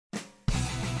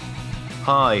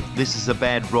Hi, this is a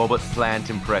bad Robert Plant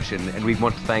impression, and we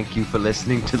want to thank you for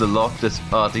listening to the Loftus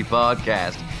Party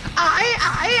podcast.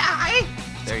 Aye.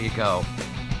 There you go.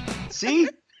 See?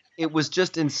 It was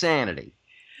just insanity.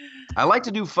 I like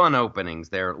to do fun openings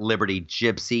there, Liberty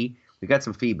Gypsy. We got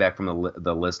some feedback from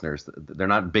the listeners. They're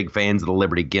not big fans of the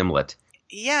Liberty Gimlet.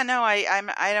 Yeah, no,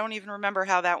 I don't even remember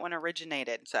how that one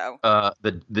originated. So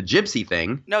the Gypsy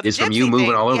thing is from you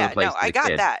moving all over the place. No, I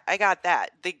got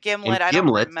that. The Gimlet, I don't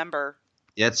remember.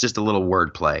 Yeah, it's just a little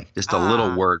wordplay. Just a little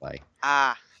wordplay.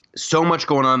 So much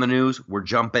going on in the news. We're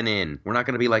jumping in. We're not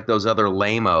going to be like those other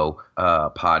lame-o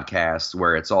podcasts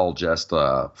where it's all just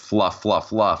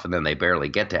fluff, and then they barely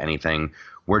get to anything.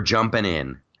 We're jumping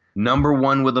in. Number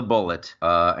one with a bullet,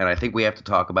 and I think we have to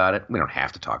talk about it. We don't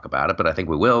have to talk about it, but I think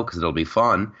we will because it'll be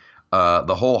fun.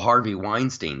 The whole Harvey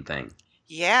Weinstein thing.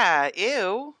 Yeah,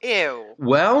 ew.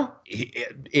 Well,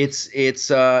 it's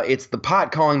the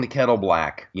pot calling the kettle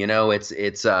black. You know, it's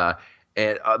the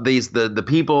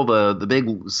people, the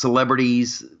big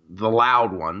celebrities, the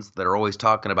loud ones that are always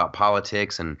talking about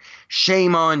politics and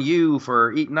shame on you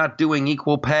for not doing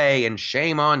equal pay and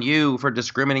shame on you for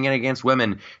discriminating against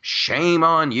women. Shame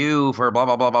on you for blah,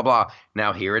 blah, blah, blah, blah.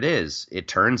 Now, here it is. It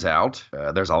turns out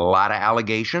there's a lot of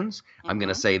allegations. Mm-hmm. I'm going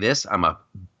to say this. I'm a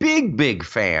big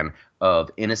fan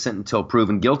of innocent until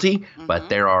proven guilty, but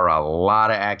there are a lot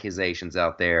of accusations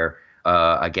out there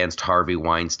against Harvey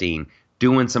Weinstein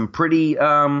doing some pretty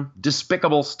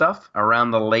despicable stuff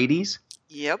around the ladies.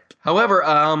 Yep. However,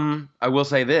 I will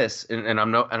say this, and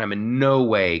I'm in no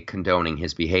way condoning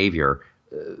his behavior.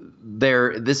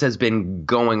 This has been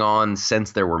going on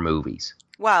since there were movies.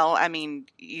 Well, I mean,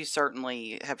 you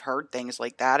certainly have heard things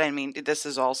like that. I mean, this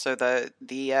is also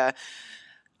the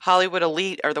Hollywood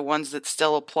elite are the ones that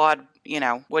still applaud,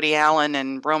 Woody Allen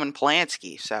and Roman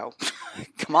Polanski. So,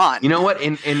 come on. You know what?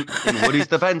 In Woody's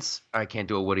defense, I can't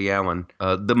do a Woody Allen.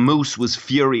 The Moose was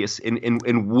furious.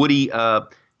 In Woody,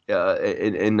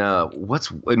 in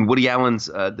Woody Allen's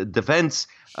defense,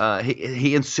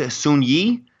 he and Sun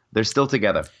Yi, they're still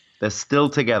together. They're still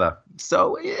together.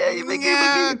 So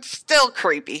it's still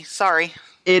creepy. Sorry.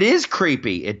 It is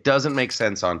creepy. It doesn't make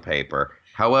sense on paper.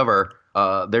 However,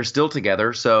 they're still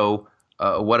together, so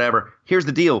whatever. Here's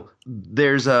the deal.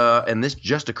 There's and this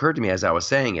just occurred to me as I was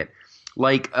saying it.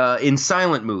 Like in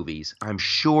silent movies, I'm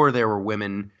sure there were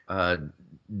women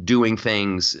doing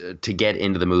things to get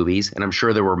into the movies, and I'm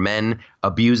sure there were men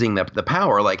abusing the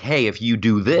power. Like, hey, if you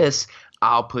do this,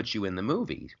 I'll put you in the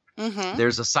movie. Mm-hmm.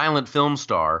 There's a silent film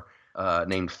star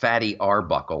named Fatty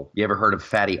Arbuckle. You ever heard of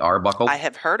Fatty Arbuckle? I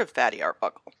have heard of Fatty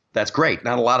Arbuckle. That's great.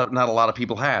 Not a lot of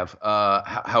people have.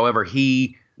 However,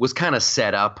 he was kind of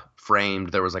set up,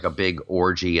 framed. There was like a big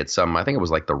orgy at I think it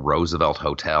was like the Roosevelt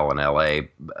Hotel in L.A.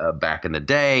 Back in the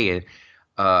day.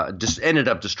 Just ended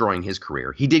up destroying his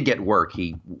career. He did get work.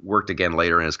 He worked again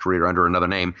later in his career under another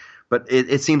name. But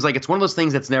it seems like it's one of those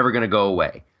things that's never going to go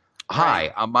away.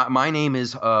 Right. Hi, my name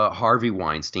is Harvey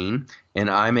Weinstein, and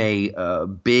I'm a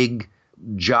big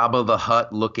Jabba the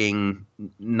Hutt looking,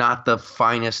 not the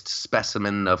finest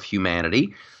specimen of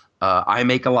humanity. I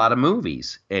make a lot of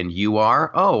movies, and you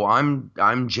are? Oh,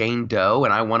 I'm Jane Doe,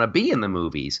 and I want to be in the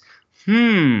movies.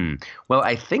 Well,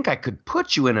 I think I could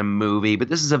put you in a movie, but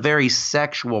this is a very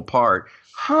sexual part.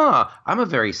 I'm a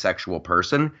very sexual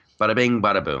person. Bada bing,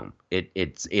 bada boom.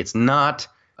 It's not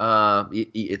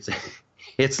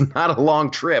it's not a long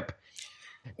trip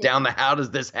down the how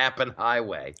does this happen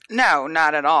highway. No,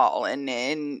 not at all. And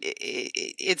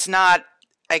it's not,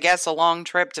 I guess, a long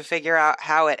trip to figure out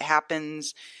how it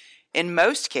happens in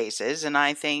most cases. And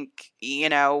I think,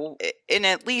 in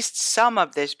at least some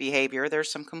of this behavior,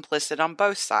 there's some complicit on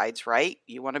both sides, right?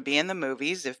 You want to be in the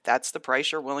movies. If that's the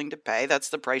price you're willing to pay, that's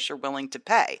the price you're willing to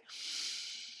pay.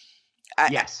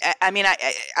 Yes. I mean,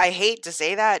 I hate to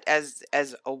say that as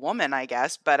a woman, I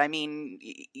guess, but I mean,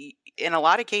 in a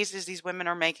lot of cases, these women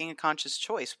are making a conscious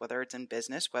choice, whether it's in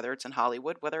business, whether it's in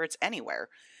Hollywood, whether it's anywhere.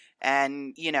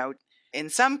 And, in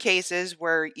some cases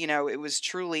where, it was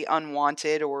truly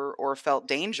unwanted or felt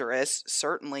dangerous,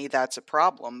 certainly that's a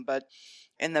problem. But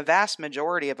in the vast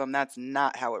majority of them, that's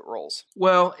not how it rolls.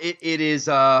 Well, it is.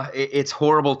 It's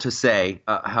horrible to say.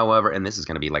 However, and this is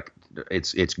going to be like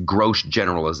it's gross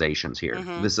generalizations here.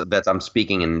 Mm-hmm. I'm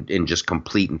speaking in just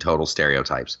complete and total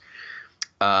stereotypes.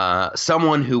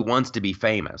 Someone who wants to be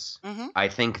famous, mm-hmm. I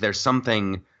think there's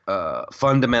something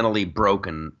fundamentally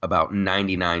broken about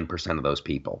 99% of those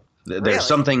people. There's really?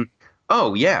 Something.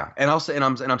 Oh yeah, and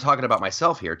I'm talking about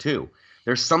myself here too.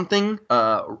 There's something.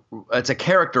 It's a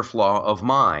character flaw of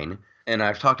mine, and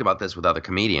I've talked about this with other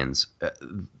comedians.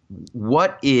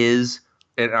 What is?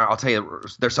 And I'll tell you,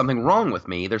 there's something wrong with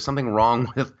me. There's something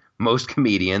wrong with most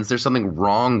comedians. There's something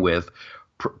wrong with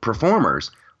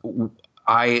performers.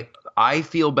 I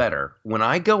feel better when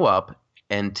I go up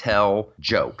and tell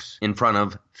jokes in front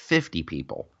of 50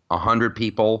 people, 100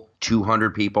 people,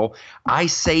 200 people. I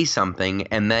say something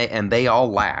and they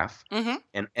all laugh, and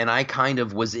I kind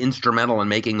of was instrumental in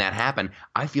making that happen.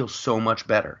 I feel so much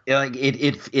better. Like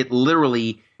it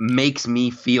literally makes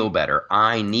me feel better.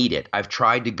 I need it. I've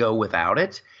tried to go without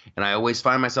it, and I always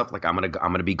find myself like I'm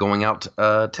gonna be going out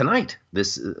tonight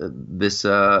this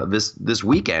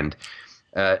weekend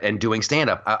and doing stand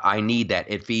up. I need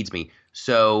that. It feeds me.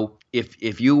 So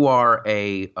if you are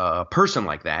a person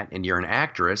like that and you're an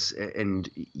actress and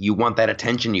you want that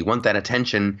attention,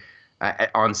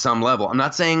 on some level. I'm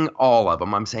not saying all of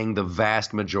them. I'm saying the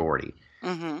vast majority.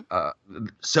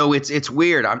 So it's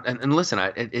weird. And listen,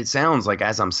 it sounds like,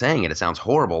 as I'm saying it sounds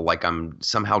horrible, like I'm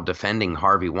somehow defending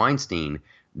Harvey Weinstein.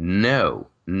 No,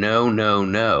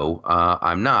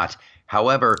 I'm not.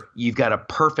 However, you've got a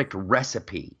perfect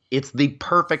recipe. It's the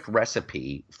perfect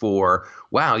recipe for,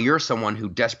 wow, you're someone who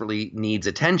desperately needs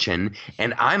attention,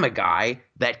 and I'm a guy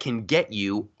that can get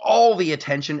you all the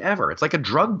attention ever. It's like a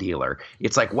drug dealer.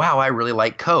 It's like, wow, I really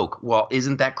like Coke. Well,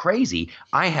 isn't that crazy?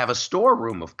 I have a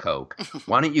storeroom of Coke.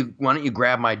 Why don't you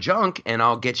grab my junk and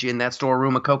I'll get you in that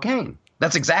storeroom of cocaine?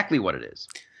 That's exactly what it is.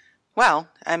 Well,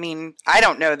 I mean, I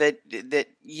don't know that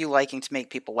you liking to make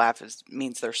people laugh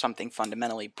means there's something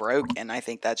fundamentally broken. I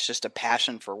think that's just a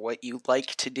passion for what you like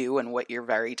to do and what you're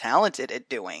very talented at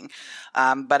doing.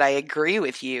 But I agree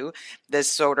with you, this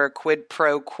sort of quid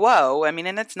pro quo, I mean,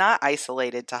 and it's not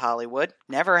isolated to Hollywood,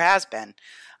 never has been.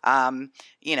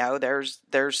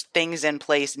 There's things in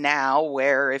place now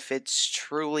where if it's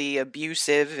truly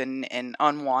abusive and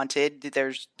unwanted,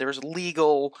 there's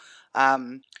legal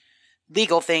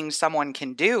things someone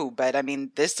can do. But I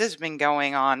mean, this has been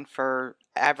going on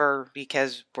forever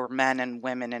because we're men and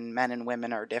men and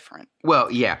women are different. Well,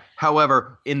 yeah.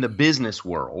 However, in the business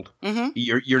world,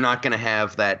 you're not going to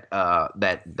have that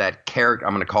character.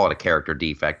 I'm going to call it a character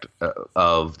defect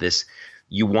of this.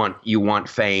 You want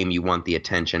fame, you want the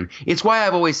attention. It's why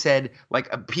I've always said,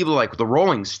 like, people like the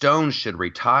Rolling Stones should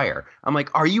retire. I'm like,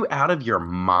 are you out of your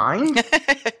mind?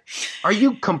 Are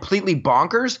you completely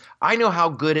bonkers? I know how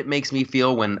good it makes me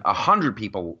feel when 100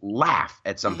 people laugh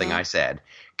at something I said.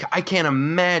 I can't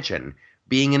imagine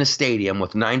being in a stadium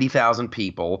with 90,000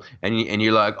 people and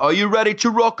you're like, are you ready to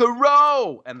rock and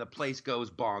roll? And the place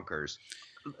goes bonkers.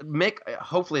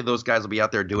 Hopefully those guys will be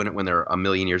out there doing it when they're a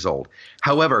million years old.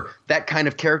 However, that kind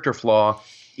of character flaw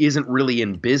isn't really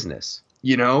in business,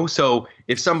 So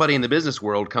if somebody in the business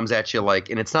world comes at you like,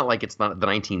 and it's not like it's not the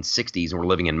 1960s and we're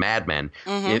living in Mad Men.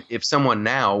 If someone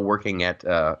now working at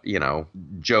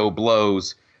Joe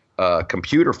Blow's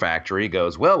computer factory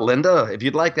goes, well, Linda, if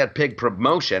you'd like that big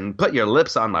promotion, put your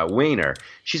lips on my wiener.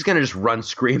 She's gonna just run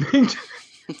screaming.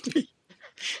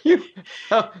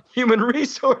 Human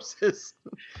resources.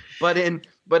 But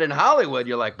in Hollywood,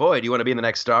 you're like, boy, do you want to be in the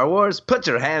next Star Wars? Put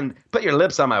your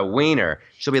lips on my wiener.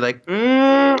 She'll be like,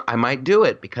 I might do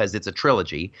it because it's a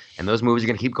trilogy and those movies are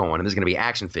going to keep going and there's going to be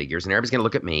action figures and everybody's going to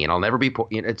look at me and I'll never be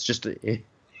it's just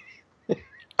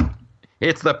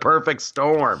it's the perfect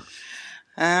storm.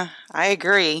 I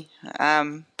agree.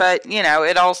 But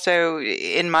it also,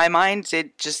 in my mind,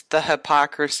 the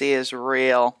hypocrisy is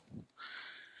real.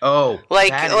 Oh,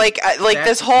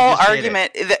 this whole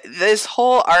argument, this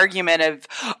whole argument of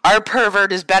our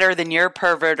pervert is better than your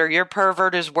pervert or your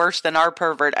pervert is worse than our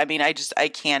pervert. I mean, I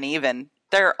can't even.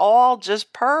 They're all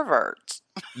just perverts.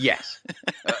 Yes.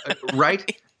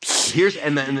 Right.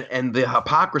 And the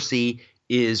hypocrisy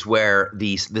is where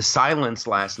the silence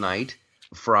last night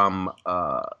from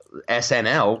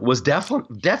SNL was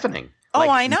deafening. Oh,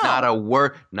 I know. Not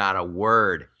a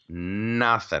word.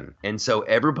 Nothing. And so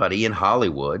everybody in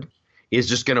Hollywood is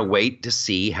just going to wait to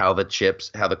see how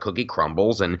the cookie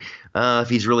crumbles and if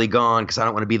he's really gone, because I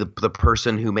don't want to be the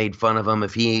person who made fun of him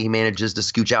if he manages to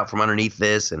scooch out from underneath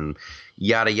this and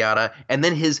yada yada. And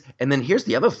then here's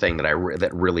the other thing that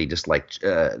really just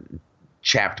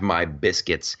chapped my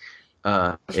biscuits,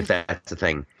 if that's a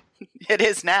thing. It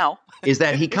is now. Is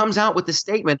that he comes out with this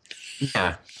statement.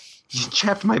 Yeah,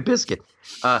 chapped my biscuit.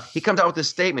 He comes out with this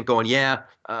statement going,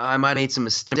 I might have made some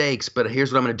mistakes, but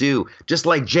here's what I'm going to do. Just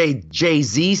like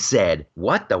Jay-Z said.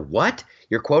 What the what?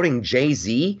 You're quoting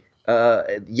Jay-Z?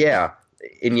 Yeah,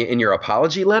 in your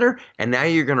apology letter? And now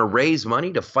you're going to raise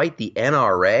money to fight the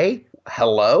NRA?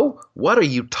 Hello? What are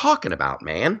you talking about,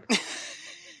 man?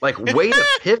 Like, way to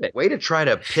pivot. Way to try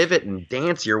to pivot and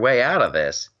dance your way out of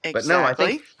this. Exactly. But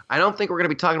no, I don't think we're going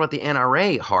to be talking about the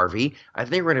NRA, Harvey. I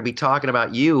think we're going to be talking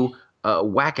about you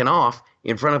whacking off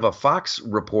in front of a Fox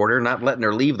reporter, not letting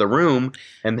her leave the room,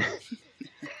 and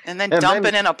then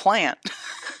dumping in a plant.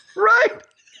 Right.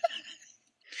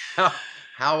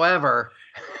 However,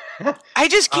 I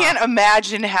just can't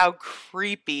imagine how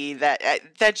creepy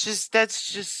that's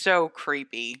just so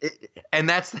creepy. And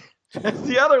that's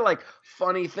the other like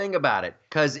funny thing about it,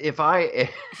 because if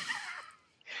I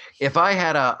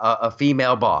had a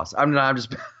female boss, I'm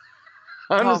just being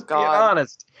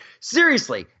honest.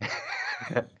 Seriously,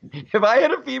 if I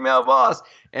had a female boss,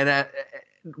 and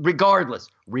regardless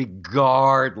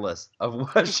of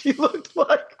what she looked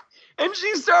like, and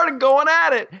she started going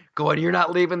at it, going, "You're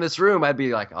not leaving this room," I'd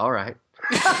be like, "All right."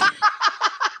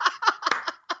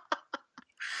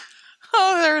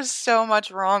 Oh, there's so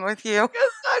much wrong with you.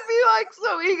 I'd be like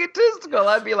so egotistical.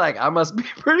 I'd be like, I must be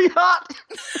pretty hot.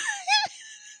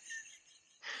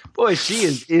 Boy, she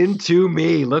is into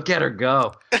me. Look at her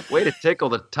go. Way to tickle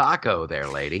the taco there,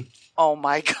 lady. Oh,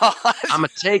 my God. I'm a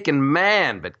taken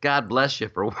man, but God bless you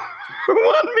for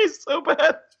wanting me so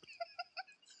bad.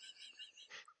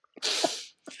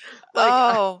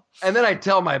 And then I'd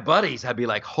tell my buddies, I'd be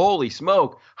like, holy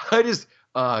smoke. I just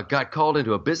got called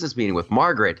into a business meeting with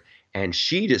Margaret, and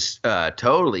she just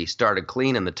totally started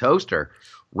cleaning the toaster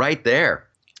right there.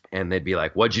 And they'd be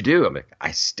like, what'd you do? I'm like,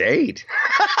 I stayed.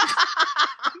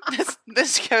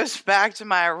 This goes back to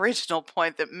my original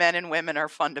point that men and women are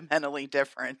fundamentally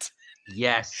different.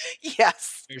 Yes.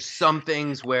 Yes. There's some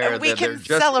things where we can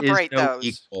just celebrate no those.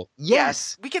 Equal.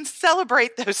 Yes. We can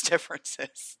celebrate those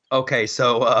differences. Okay,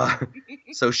 so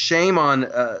so shame on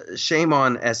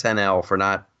SNL for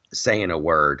not saying a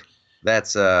word.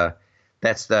 That's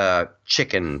the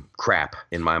chicken crap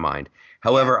in my mind.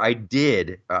 However, I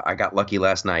got lucky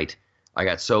last night. I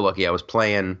got so lucky. I was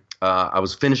playing. I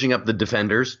was finishing up The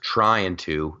Defenders, trying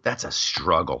to. That's a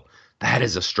struggle. That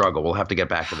is a struggle. We'll have to get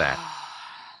back to that.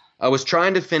 I was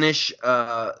trying to finish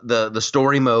the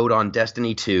story mode on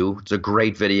Destiny 2. It's a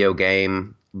great video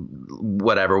game.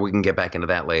 Whatever. We can get back into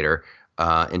that later.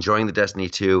 Enjoying the Destiny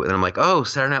 2. And I'm like, oh,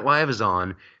 Saturday Night Live is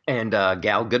on. And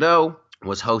Gal Gadot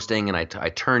was hosting. And I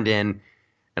turned in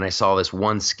and I saw this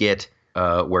one skit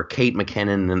where Kate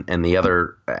McKinnon and the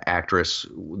other actress,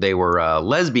 they were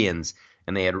lesbians.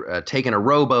 And they had taken a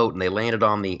rowboat and they landed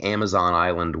on the Amazon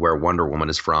island where Wonder Woman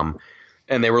is from.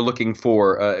 And they were looking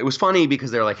for it was funny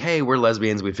because they're like, hey, we're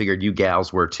lesbians. We figured you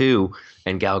gals were too.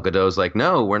 And Gal Gadot's like,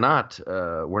 no, we're not.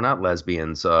 We're not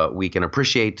lesbians. We can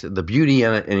appreciate the beauty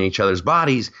in each other's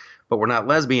bodies, but we're not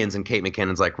lesbians. And Kate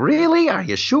McKinnon's like, really? Are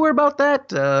you sure about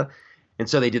that? And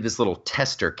so they did this little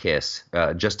tester kiss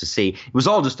just to see. It was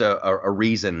all just a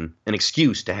reason, an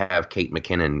excuse to have Kate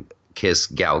McKinnon kiss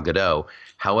Gal Gadot.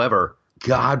 However,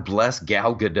 God bless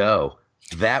Gal Gadot.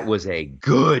 That was a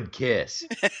good kiss.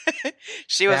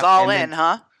 She was all in,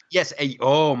 huh? Yes.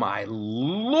 Oh, my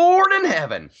Lord in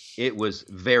heaven. It was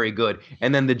very good.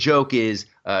 And then the joke is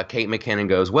Kate McKinnon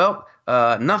goes, well,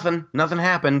 nothing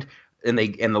happened. And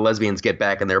the lesbians get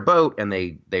back in their boat and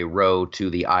they row to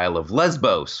the Isle of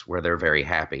Lesbos where they're very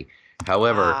happy.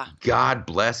 However, God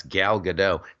bless Gal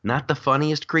Gadot. Not the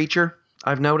funniest creature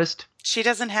I've noticed. She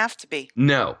doesn't have to be.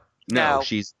 No,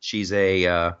 she's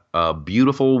a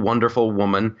beautiful, wonderful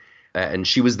woman, and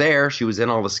she was there. She was in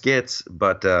all the skits,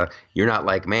 but you're not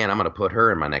like, man, I'm going to put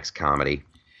her in my next comedy.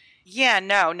 Yeah,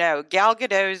 no. Gal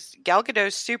Gadot's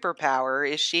superpower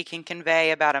is she can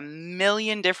convey about 1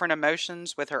 million different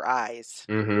emotions with her eyes.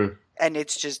 Mm-hmm. And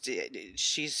it's just,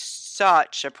 she's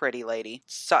such a pretty lady,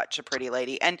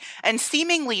 and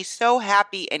seemingly so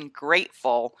happy and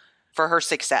grateful for her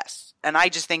success. And I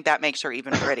just think that makes her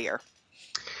even prettier.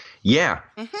 Yeah,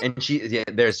 and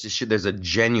there's a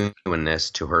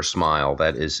genuineness to her smile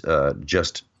that is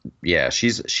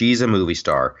she's a movie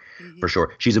star for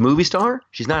sure. She's a movie star.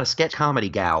 She's not a sketch comedy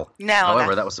gal. No,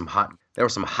 however, there was some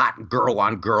hot girl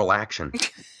on girl action.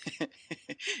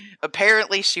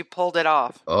 Apparently, she pulled it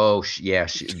off. Oh yeah,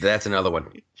 that's another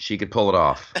one. She could pull it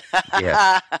off.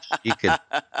 Yeah, she could.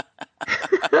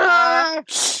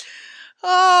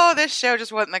 Oh, this show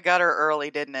just went in the gutter early,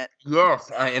 didn't it?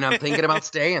 Yes, and I'm thinking about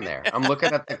staying there. I'm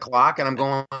looking at the clock and I'm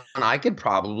going, I could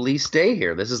probably stay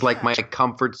here. This is like my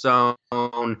comfort zone,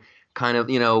 kind of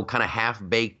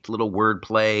half-baked little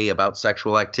wordplay about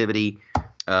sexual activity,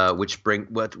 we'll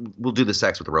do the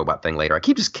sex with the robot thing later. I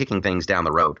keep just kicking things down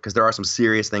the road because there are some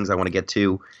serious things I want to get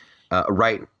to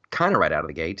right out of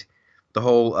the gate. The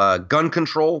whole gun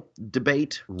control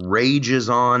debate rages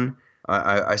on.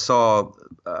 I saw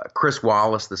Chris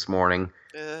Wallace this morning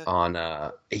on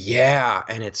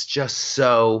and it's just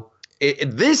so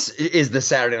this is the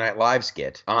Saturday Night Live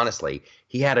skit. Honestly,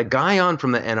 he had a guy on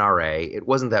from the NRA. It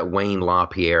wasn't that Wayne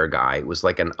LaPierre guy. It was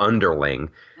like an underling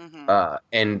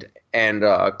Mm-hmm.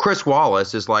 And Chris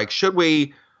Wallace is like, should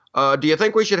we? Do you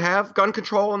think we should have gun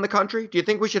control in the country? Do you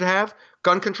think we should have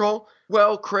gun control?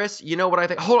 Well, Chris, you know what I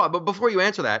think? Hold on, but before you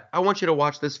answer that, I want you to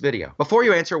watch this video. Before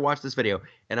you answer, watch this video.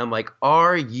 And I'm like,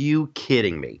 are you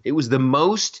kidding me? It was the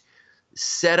most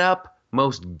set up,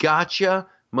 most gotcha,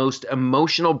 most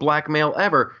emotional blackmail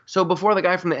ever. So before the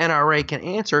guy from the NRA can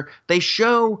answer, they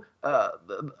show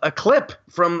a clip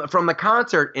from the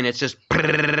concert, and it's just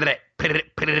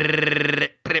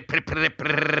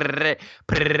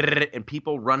and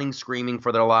people running, screaming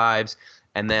for their lives.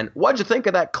 And then, what'd you think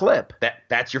of that clip?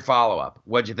 That's your follow-up.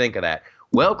 What'd you think of that?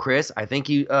 Well, Chris, I think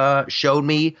you showed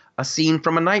me a scene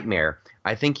from a nightmare.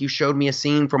 I think you showed me a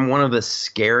scene from one of the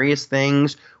scariest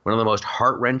things, one of the most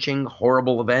heart-wrenching,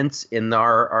 horrible events in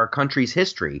our country's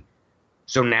history.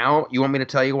 So now you want me to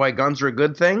tell you why guns are a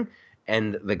good thing?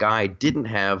 And the guy didn't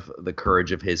have the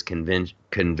courage of his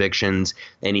convictions,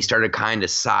 and he started kind of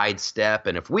sidestep.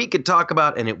 And if we could talk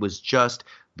about, and it was just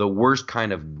the worst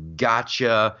kind of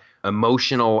gotcha,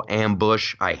 emotional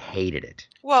ambush. I hated it.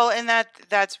 Well, and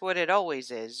that's what it always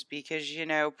is, because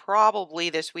probably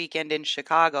this weekend in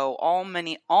Chicago,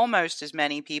 almost as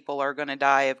many people are going to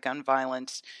die of gun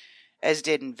violence as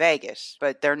did in Vegas,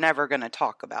 but they're never going to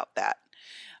talk about that.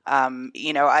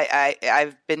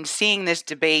 I've been seeing this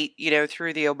debate,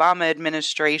 through the Obama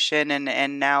administration,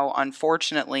 and now,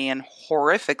 unfortunately and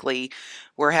horrifically,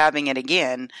 we're having it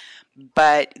again.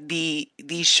 But the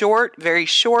very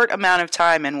short amount of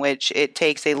time in which it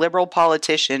takes a liberal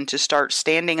politician to start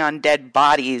standing on dead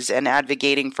bodies and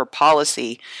advocating for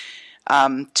policy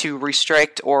to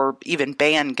restrict or even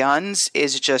ban guns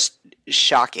is just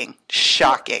shocking.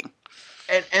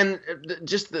 And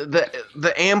just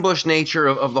the ambush nature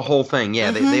of the whole thing.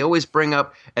 Yeah, mm-hmm. they always bring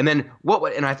up, and then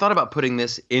and I thought about putting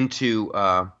this into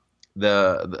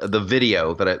the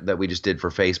video that we just did for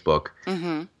Facebook.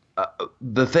 Mm-hmm.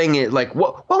 The thing is, like,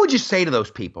 what would you say to those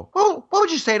people? What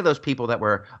would you say to those people that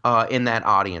were in that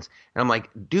audience? And I'm like,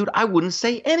 dude, I wouldn't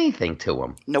say anything to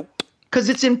them. Nope. Because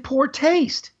it's in poor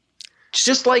taste.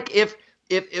 Just like if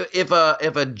a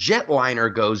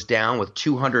jetliner goes down with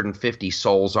 250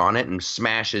 souls on it and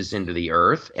smashes into the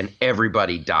earth and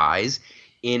everybody dies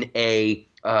in a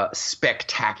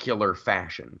spectacular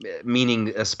fashion,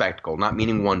 meaning a spectacle, not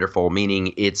meaning wonderful,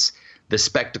 meaning it's the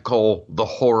spectacle, the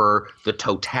horror, the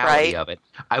totality of it.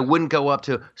 I wouldn't go up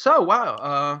to,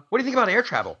 wow, what do you think about air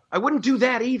travel? I wouldn't do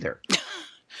that either.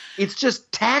 It's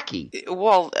just tacky.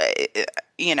 Well,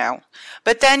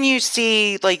 but then you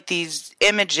see like these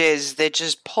images that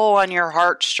just pull on your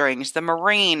heartstrings. The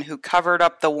Marine who covered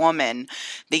up the woman,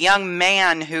 the young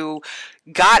man who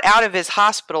got out of his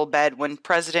hospital bed when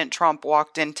President Trump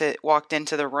walked into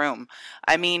the room.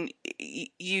 I mean,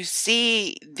 you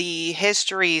see the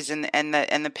histories and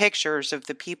the pictures of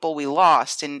the people we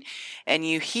lost, and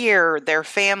you hear their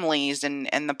families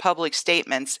and the public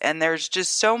statements, and there's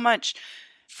just so much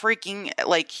freaking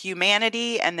like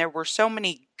humanity, and there were so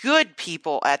many good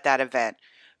people at that event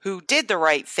who did the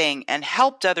right thing and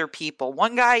helped other people.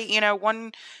 One guy,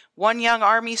 one young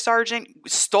Army sergeant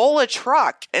stole a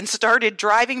truck and started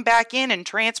driving back in and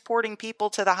transporting people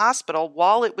to the hospital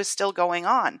while it was still going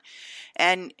on.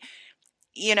 And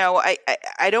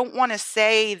I don't want to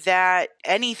say that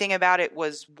anything about it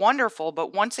was wonderful,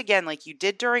 but once again, like you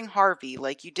did during Harvey,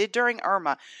 like you did during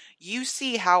Irma, you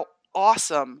see how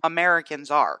awesome Americans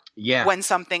are when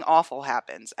something awful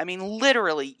happens. I mean,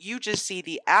 literally, you just see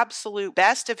the absolute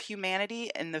best of humanity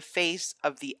in the face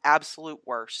of the absolute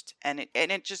worst. And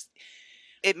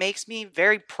it makes me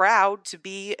very proud to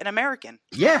be an American.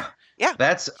 Yeah. Yeah.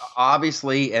 That's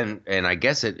obviously, and I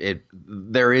guess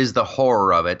there is the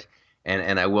horror of it.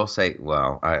 And I will say,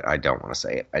 well, I don't want to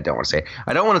say it. I don't want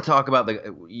to talk about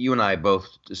you and I both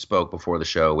spoke before the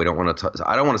show. We don't want to,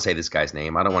 I don't want to say this guy's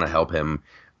name. I don't want to help him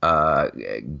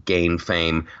gain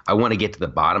fame. I want to get to the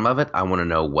bottom of it. I want to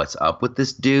know what's up with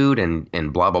this dude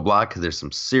and blah, blah, blah, because there's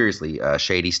some seriously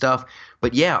shady stuff.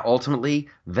 But yeah, ultimately,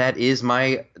 that is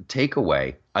my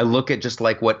takeaway. I look at just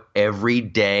like what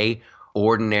everyday,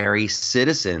 ordinary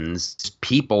citizens,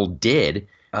 people did.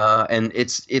 And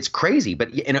it's crazy, but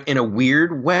in a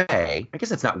weird way. I guess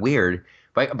it's not weird,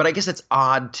 but I guess it's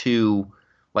odd to,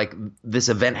 like, this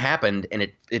event happened, and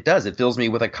it does. It fills me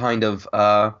with a kind of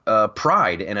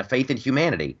pride and a faith in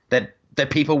humanity that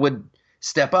people would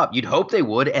step up. You'd hope they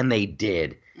would, and they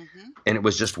did. Mm-hmm. And it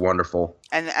was just wonderful.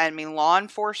 And I mean, law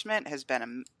enforcement has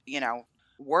been,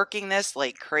 working this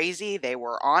like crazy. They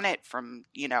were on it from,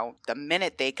 the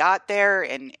minute they got there,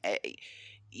 and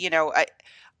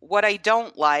what I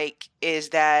don't like is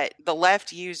that the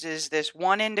left uses this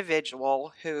one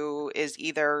individual who is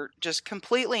either just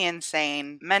completely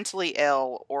insane, mentally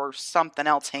ill, or something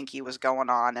else hinky was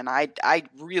going on. And I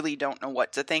really don't know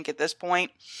what to think at this point,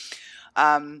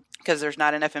 because there's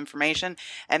not enough information,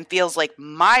 and feels like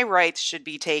my rights should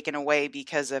be taken away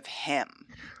because of him.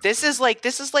 This is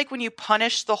like when you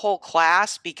punish the whole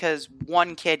class because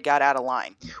one kid got out of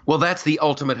line. Well, that's the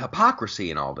ultimate hypocrisy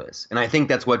in all this. And I think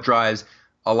that's what drives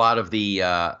a lot of the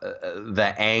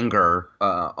anger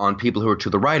on people who are to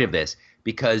the right of this,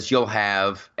 because you'll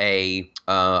have a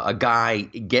guy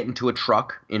get into a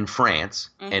truck in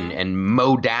France and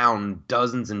mow down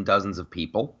dozens and dozens of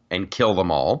people and kill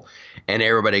them all, and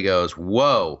everybody goes,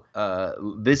 "Whoa,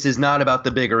 this is not about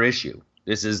the bigger issue.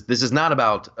 This is not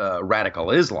about radical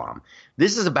Islam.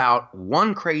 This is about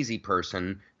one crazy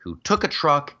person who took a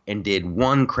truck and did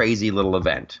one crazy little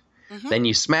event." Then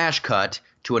you smash cut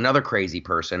to another crazy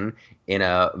person in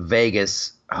a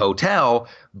Vegas hotel.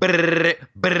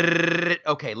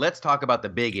 Okay, let's talk about the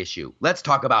big issue. Let's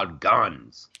talk about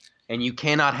guns. And you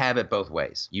cannot have it both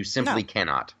ways. You simply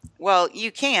cannot. Well,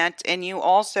 you can't, and you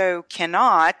also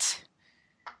cannot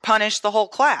punish the whole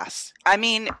class. I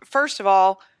mean, first of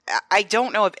all, I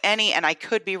don't know of any, and I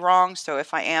could be wrong, so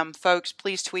if I am, folks,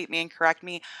 please tweet me and correct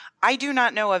me. I do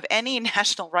not know of any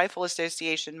National Rifle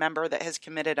Association member that has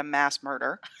committed a mass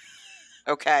murder.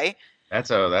 Okay?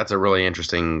 That's a really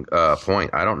interesting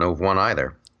point. I don't know of one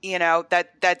either.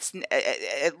 That's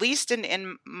at least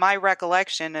in my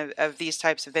recollection of these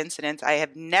types of incidents, I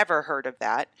have never heard of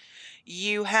that.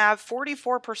 You have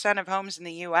 44% of homes in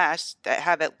the U.S. that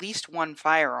have at least one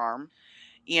firearm.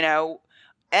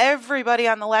 Everybody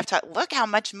on the left, look how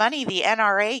much money the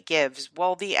NRA gives.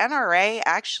 Well, the NRA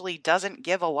actually doesn't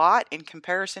give a lot in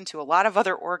comparison to a lot of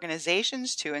other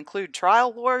organizations, to include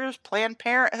trial lawyers, Planned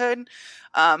Parenthood,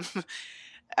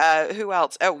 who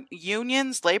else? Oh,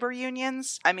 unions, labor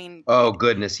unions. I mean, oh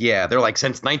goodness, yeah, they're like,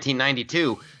 since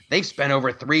 1992, they've spent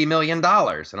over $3 million,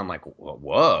 and I'm like,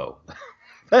 whoa.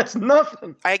 That's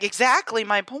nothing. Exactly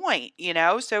my point,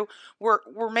 So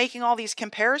we're making all these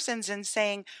comparisons and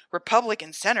saying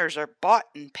Republican senators are bought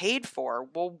and paid for.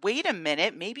 Well, wait a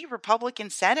minute. Maybe Republican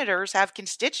senators have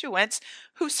constituents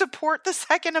who support the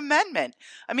Second Amendment.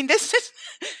 I mean, this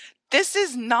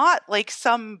is not like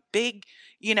some big,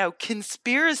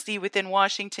 conspiracy within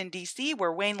Washington, D.C.,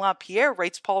 where Wayne LaPierre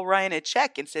writes Paul Ryan a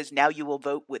check and says, now you will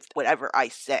vote with whatever I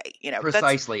say.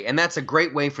 Precisely. And that's a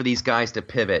great way for these guys to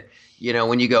pivot.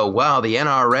 When you go, wow, the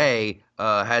NRA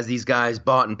has these guys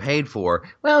bought and paid for.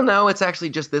 Well, no, it's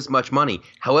actually just this much money.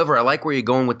 However, I like where you're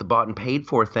going with the bought and paid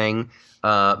for thing,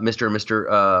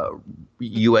 Mr.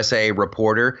 USA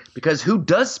reporter, because who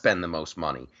does spend the most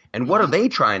money? And what are they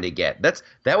trying to get?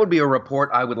 That would be a report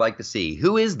I would like to see.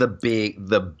 Who is the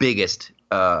biggest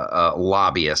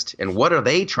lobbyist, and what are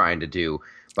they trying to do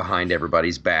behind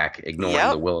everybody's back, ignoring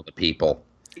the will of the people?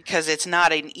 Because it's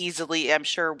not an easily, I'm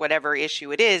sure whatever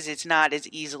issue it is, it's not as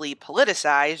easily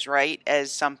politicized, right,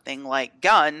 as something like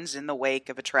guns in the wake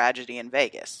of a tragedy in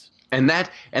Vegas. And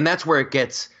that's where it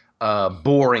gets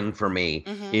boring for me,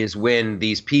 is when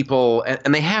these people,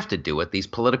 and they have to do it, these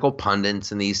political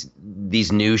pundits and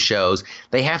these news shows,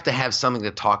 they have to have something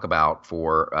to talk about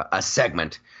for a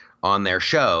segment on their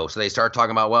show. So they start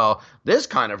talking about, well, this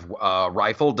kind of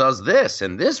rifle does this,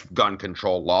 and this gun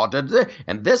control law did this,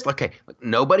 and this. Okay,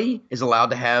 nobody is allowed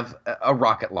to have a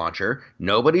rocket launcher.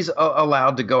 Nobody's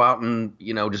allowed to go out and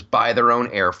just buy their own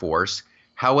Air Force.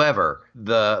 However,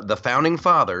 the founding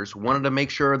fathers wanted to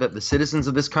make sure that the citizens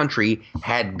of this country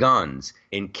had guns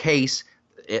in case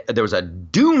there was a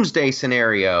doomsday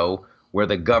scenario where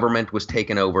the government was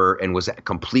taken over and was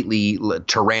completely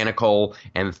tyrannical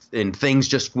and things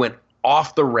just went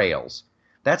off the rails.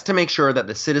 That's to make sure that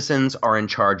the citizens are in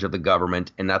charge of the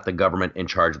government and not the government in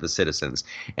charge of the citizens.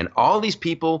 And all these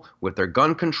people with their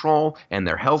gun control and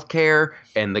their health care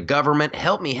and the government,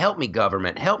 help me,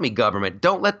 government, help me, government.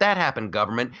 Don't let that happen,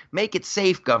 government. Make it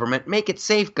safe, government. Make it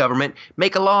safe, government.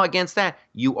 Make a law against that.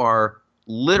 You are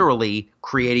literally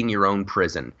creating your own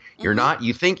prison. You're not,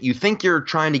 you think you're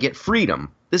trying to get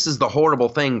freedom. This is the horrible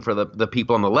thing for the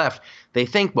people on the left. They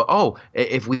think, well,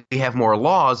 if we have more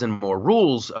laws and more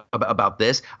rules about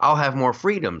this, I'll have more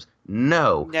freedoms.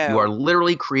 No. You are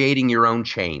literally creating your own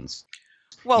chains.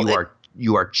 Well,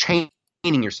 you are chaining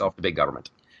yourself to big government.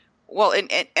 Well,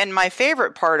 and my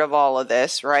favorite part of all of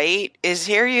this, right, is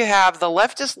here you have the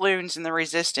leftist loons and the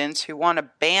resistance who want to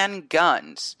ban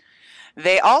guns.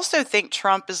 They also think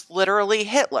Trump is literally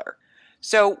Hitler.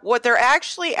 So what they're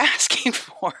actually asking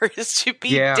for is to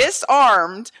be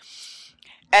disarmed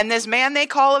And this man they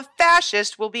call a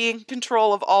fascist will be in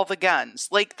control of all the guns.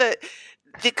 Like the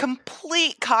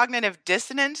complete cognitive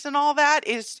dissonance and all that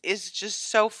is just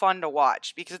so fun to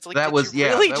watch, because it's like, did you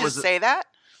really just say that?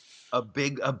 A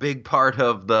big part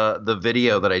of the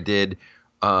video that I did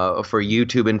for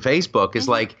YouTube and Facebook is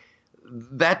like,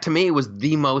 that to me was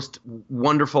the most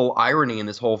wonderful irony in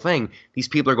this whole thing. These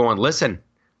people are going, listen,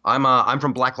 I'm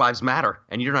from Black Lives Matter,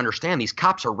 and you don't understand. These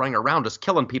cops are running around just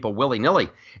killing people willy-nilly,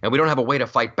 and we don't have a way to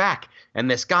fight back. And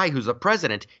this guy who's the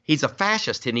president, he's a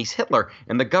fascist, and he's Hitler,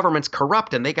 and the government's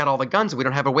corrupt, and they got all the guns, and we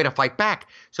don't have a way to fight back.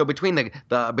 So between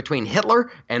between Hitler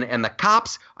and the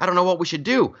cops, I don't know what we should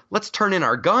do. Let's turn in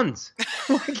our guns.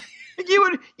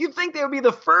 You'd think they would be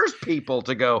the first people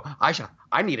to go,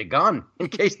 I need a gun in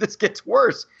case this gets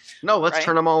worse. No, let's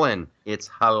turn them all in. It's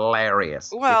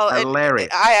hilarious. Well, it's hilarious.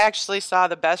 I actually saw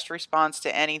the best response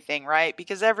to anything, right?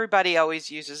 Because everybody always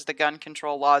uses the gun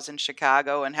control laws in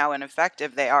Chicago and how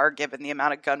ineffective they are given the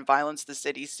amount of gun violence the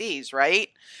city sees, right?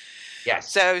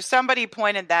 Yes. So somebody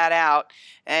pointed that out,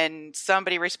 and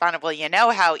somebody responded, well, you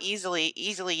know how easily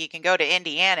you can go to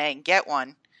Indiana and get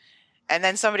one. And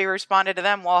then somebody responded to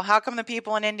them, well, how come the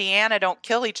people in Indiana don't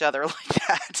kill each other like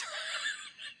that?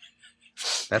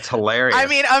 That's hilarious. I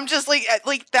mean, I'm just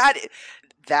like that.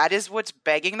 That is what's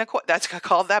begging that's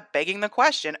called that begging the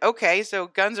question. Okay, so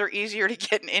guns are easier to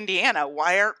get in Indiana.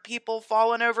 Why aren't people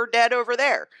falling over dead over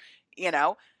there?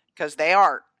 Because they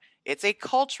aren't. It's a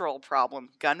cultural problem.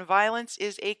 Gun violence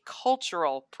is a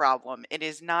cultural problem. It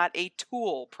is not a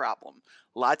tool problem.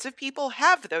 Lots of people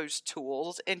have those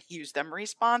tools and use them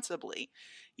responsibly.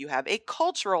 You have a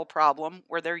cultural problem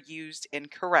where they're used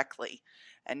incorrectly.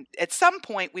 And at some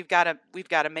point, we've got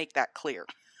to make that clear.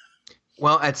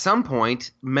 Well, at some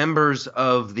point, members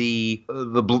of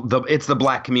it's the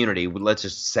black community. Let's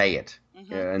just say it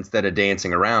instead of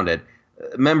dancing around it.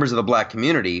 Members of the black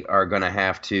community are going to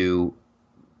have to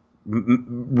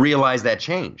realize that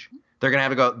change. They're going to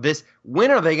have to go, when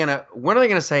are they going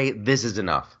to say this is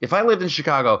enough? If I lived in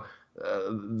Chicago,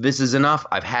 this is enough.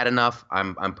 I've had enough.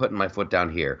 I'm putting my foot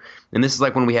down here. And this is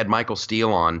like when we had Michael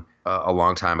Steele on a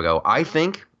long time ago. I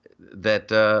think that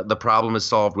the problem is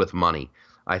solved with money.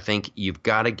 I think you've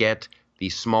got to get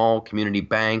these small community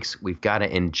banks. We've got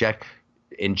to inject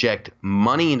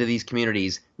money into these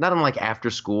communities, not unlike after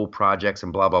school projects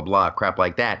and blah, blah, blah, crap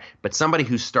like that, but somebody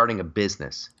who's starting a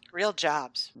business. Real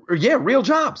jobs. Yeah, real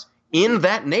jobs in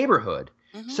that neighborhood.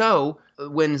 Mm-hmm. So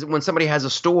when somebody has a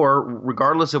store,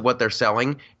 regardless of what they're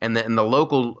selling, and the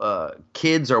local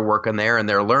kids are working there and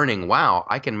they're learning, wow,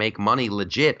 I can make money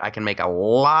legit. I can make a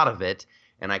lot of it,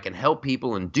 and I can help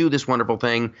people and do this wonderful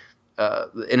thing.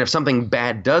 And if something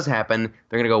bad does happen,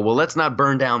 they're going to go, well, let's not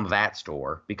burn down that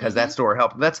store because that store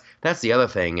helped. That's the other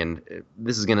thing. And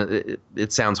this is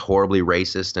it sounds horribly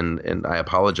racist, and I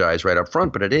apologize right up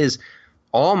front, but it is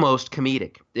almost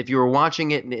comedic. If you were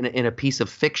watching it in a piece of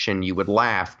fiction, you would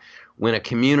laugh when a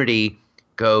community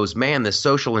goes, man, this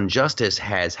social injustice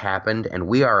has happened and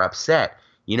we are upset.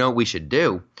 You know what we should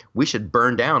do? We should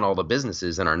burn down all the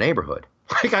businesses in our neighborhood.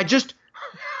 Like I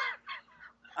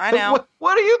know.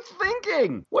 What are you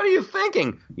thinking? What are you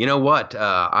thinking? You know what?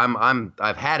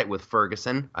 I've had it with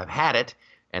Ferguson. I've had it.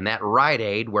 And that Rite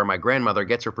Aid where my grandmother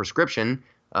gets her prescription,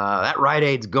 that Rite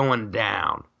Aid's going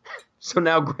down. So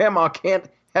now grandma can't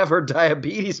have her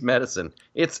diabetes medicine.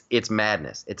 It's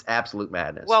madness. It's absolute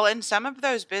madness. Well, and some of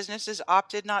those businesses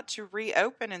opted not to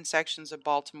reopen in sections of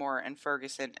Baltimore and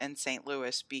Ferguson and St.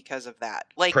 Louis because of that.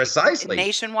 Like precisely.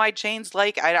 Nationwide chains,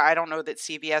 like I don't know that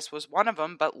CVS was one of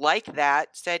them, but like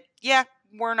that said, yeah,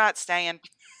 we're not staying.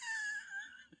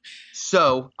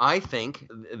 So I think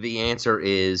the answer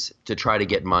is to try to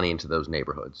get money into those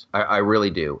neighborhoods. I really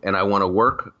do, and I want to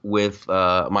work with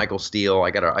Michael Steele.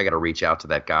 I gotta reach out to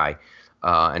that guy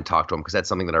and talk to him because that's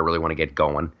something that I really want to get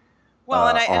going. Well,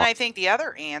 and I think the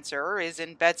other answer is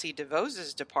in Betsy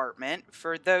DeVos's department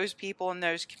for those people in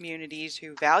those communities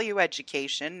who value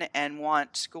education and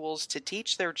want schools to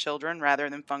teach their children rather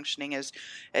than functioning as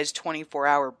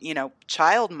 24-hour,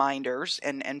 child minders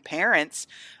and parents.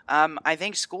 I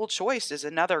think school choice is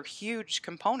another huge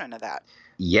component of that.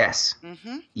 Yes.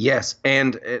 Mm-hmm. Yes.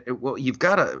 And you've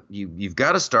got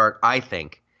to start, I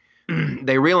think.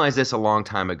 They realized this a long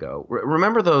time ago.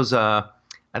 Remember those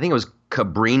I think it was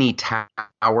Cabrini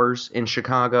Towers in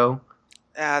Chicago.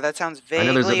 That sounds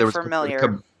vaguely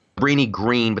familiar. Cabrini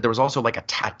Green, but there was also like a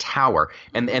tower.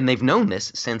 And they've known this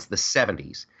since the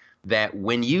 70s, that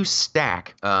when you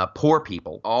stack poor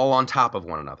people all on top of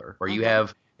one another, or you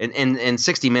have – and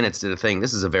 60 Minutes did a thing.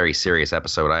 This is a very serious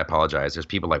episode. I apologize. There's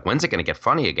people like, when's it going to get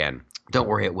funny again? Don't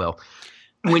worry, it will.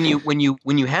 When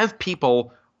you have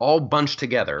people all bunched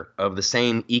together of the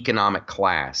same economic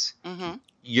class,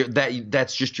 Mm-hmm.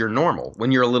 that's just your normal.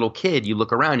 When you're a little kid, you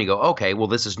look around, you go, okay, well,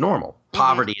 this is normal. Mm-hmm.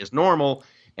 Poverty is normal,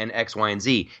 and X, Y, and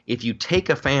Z. If you take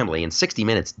a family, and 60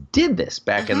 Minutes did this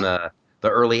back in Mm-hmm. the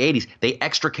early 80s, they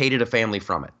extricated a family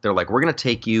from it. They're like, we're going to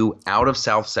take you out of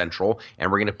South Central,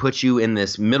 and we're going to put you in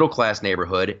this middle-class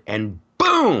neighborhood, and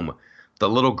boom! The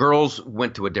little girls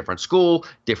went to a different school,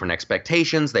 different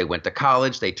expectations. They went to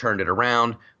college. They turned it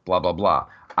around, blah, blah, blah.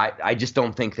 I just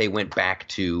don't think they went back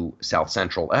to South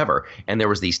Central ever. And there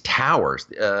was these towers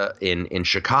in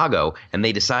Chicago, and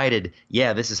they decided,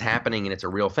 yeah, this is happening and it's a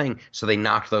real thing. So they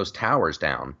knocked those towers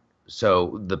down.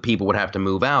 So the people would have to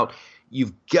move out.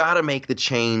 You've got to make the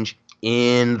change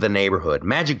in the neighborhood.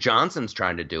 Magic Johnson's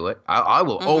trying to do it. I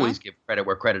will always give credit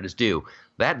where credit is due.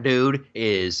 That dude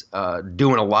is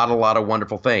doing a lot of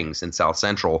wonderful things in South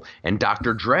Central, and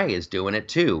Dr. Dre is doing it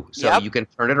too. So you can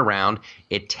turn it around.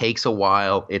 It takes a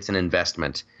while. It's an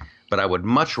investment, but I would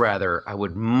much rather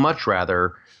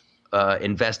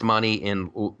invest money in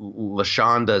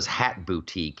LaShonda's hat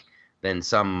boutique than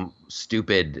some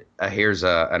stupid here's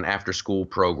an after school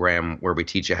program where we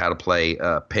teach you how to play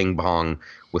ping pong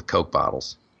with Coke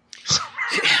bottles.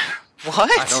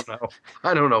 What?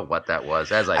 I don't know what that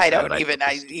was. As I don't even.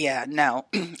 No.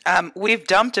 We've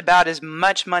dumped about as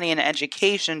much money in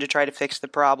education to try to fix the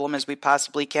problem as we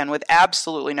possibly can, with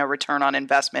absolutely no return on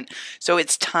investment. So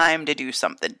it's time to do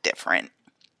something different.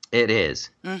 It is.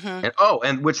 Mm-hmm.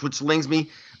 And which leads me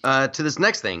to this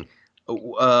next thing.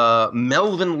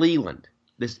 Melvin Leland.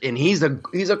 He's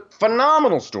a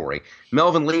phenomenal story.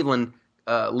 Melvin Leland.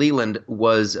 Leland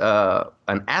was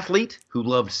an athlete who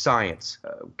loved science.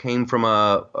 Came from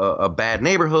a bad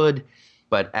neighborhood,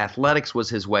 but athletics was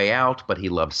his way out. But he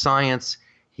loved science.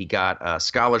 He got a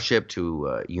scholarship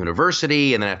to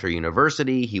university, and then after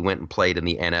university, he went and played in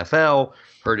the NFL.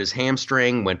 Hurt his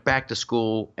hamstring, went back to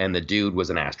school, and the dude was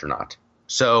an astronaut.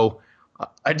 So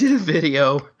I did a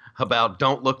video about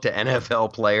don't look to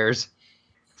NFL players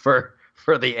for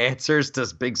the answers to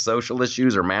big social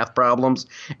issues or math problems.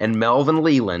 And Melvin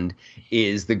Leland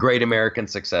is the great American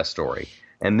success story.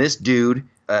 And this dude,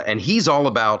 and he's all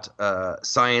about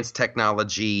science,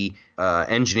 technology,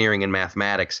 engineering, and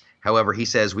mathematics. However, he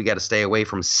says we got to stay away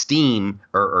from STEAM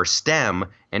or STEM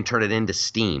and turn it into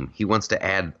STEAM. He wants to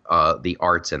add the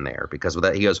arts in there because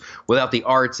without the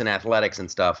arts and athletics and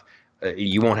stuff,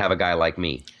 you won't have a guy like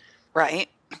me. Right.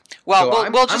 Well, so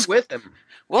I'm with him.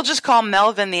 We'll just call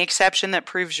Melvin the exception that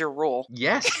proves your rule.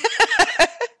 Yes.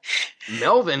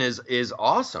 Melvin is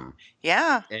awesome.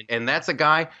 Yeah. And that's a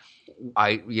guy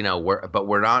we're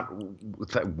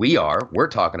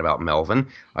talking about Melvin.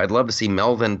 I'd love to see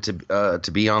Melvin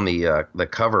to be on the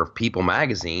cover of People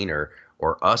magazine or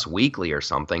Us Weekly or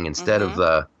something instead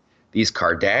of these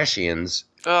Kardashians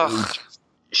who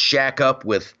shack up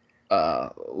with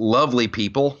lovely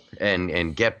people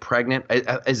and get pregnant.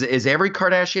 Is every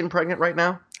Kardashian pregnant right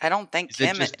now? I don't think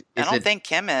Kim is. I don't think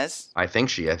Kim is. I think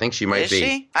she might be. Is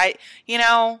she?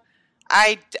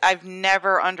 I've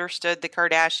never understood the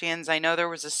Kardashians. I know there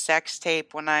was a sex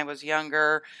tape when I was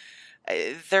younger.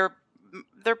 They're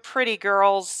pretty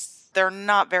girls. They're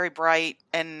not very bright,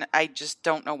 and I just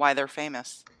don't know why they're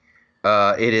famous.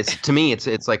 It is, to me, it's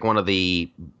like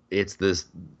the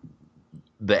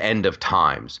end of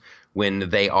times when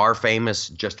they are famous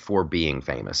just for being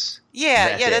famous.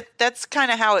 That's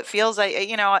kind of how it feels.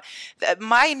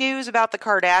 My news about the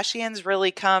Kardashians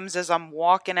really comes as I'm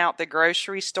walking out the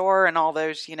grocery store and all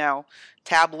those,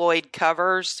 tabloid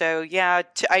covers. So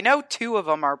I know 2 of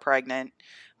them are pregnant,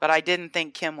 but I didn't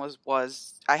think Kim was.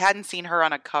 I hadn't seen her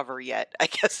on a cover yet, I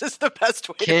guess is the best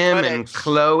way to put it. Kim and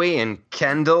Khloe and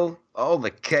Kendall, all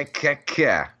the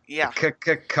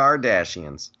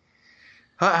Kardashians.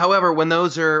 However, when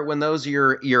those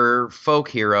are your folk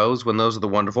heroes, when those are the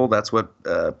wonderful, that's what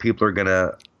people are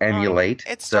gonna emulate.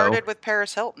 It started with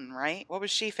Paris Hilton, right? What was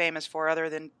she famous for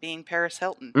other than being Paris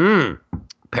Hilton?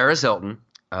 Paris Hilton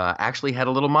actually had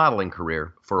a little modeling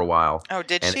career for a while. Oh,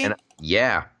 did she?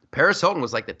 Yeah, Paris Hilton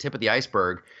was like the tip of the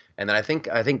iceberg, and then I think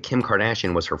Kim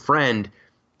Kardashian was her friend.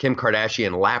 Kim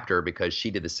Kardashian lapped her because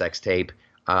she did the sex tape.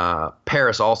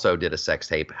 Paris also did a sex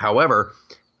tape. However,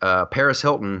 Paris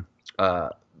Hilton.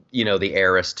 The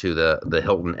heiress to the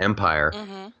Hilton empire.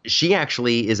 She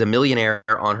actually is a millionaire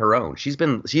on her own. She's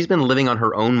been living on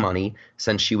her own money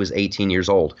since she was 18 years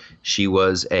old. She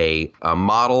was a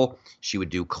model. She would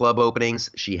do club openings.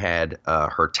 She had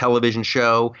her television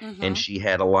show, and she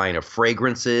had a line of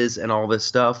fragrances and all this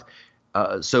stuff.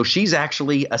 So she's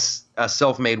actually a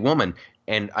self-made woman.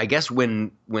 And I guess when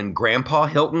Grandpa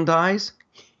Hilton dies,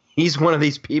 he's one of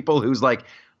these people who's like,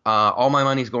 all my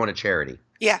money's going to charity.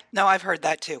 Yeah, no, I've heard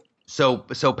that too. So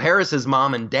Paris's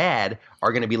mom and dad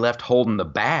are going to be left holding the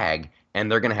bag,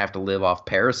 and they're going to have to live off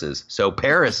Paris's. So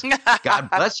Paris, God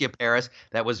bless you, Paris.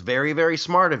 That was very, very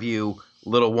smart of you,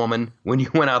 little woman, when you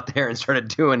went out there and started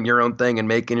doing your own thing and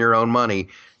making your own money,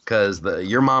 because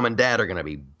your mom and dad are going to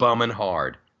be bumming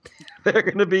hard. They're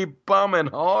going to be bumming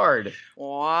hard.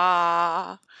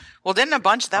 Wow. Well, didn't a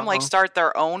bunch of them like start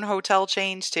their own hotel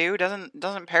chains too?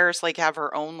 Doesn't Paris like have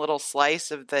her own little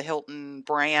slice of the Hilton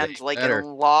brand, like in a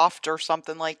loft or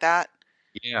something like that?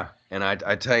 Yeah, and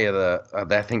I tell you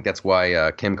I think that's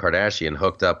why Kim Kardashian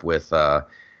hooked up with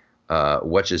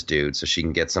what's his dude, so she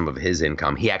can get some of his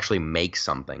income. He actually makes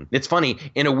something. It's funny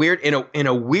in a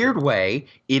weird way.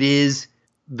 It is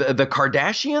the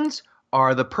Kardashians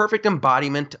are the perfect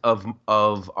embodiment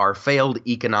of our failed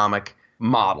economic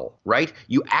model, right?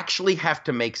 You actually have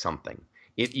to make something.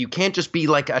 You can't just be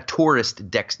like a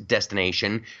tourist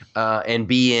destination and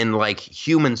be in like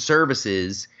human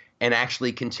services and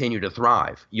actually continue to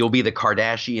thrive. You'll be the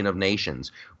Kardashian of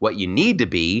nations. What you need to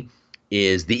be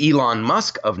is the Elon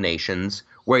Musk of nations,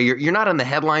 where you're not in the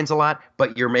headlines a lot,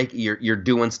 but you're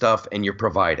doing stuff and you're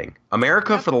providing.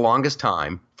 America, for the longest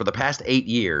time, for the past 8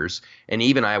 years, and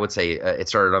even I would say it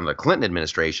started under the Clinton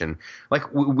administration,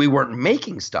 like we weren't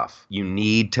making stuff. You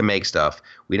need to make stuff.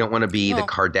 We don't want to be the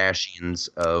Kardashians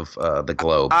of the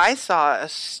globe. I saw a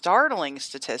startling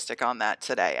statistic on that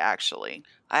today, actually.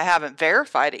 I haven't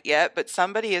verified it yet, but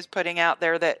somebody is putting out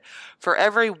there that for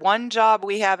every one job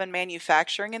we have in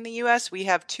manufacturing in the U.S., we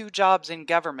have 2 jobs in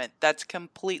government. That's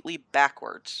completely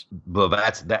backwards. Well,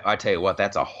 I tell you what,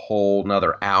 that's a whole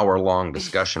nother hour-long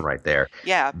discussion right there.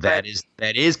 Yeah. That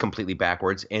is completely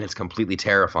backwards, and it's completely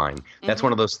terrifying. That's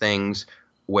one of those things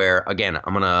where, again,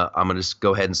 I'm gonna just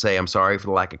go ahead and say I'm sorry for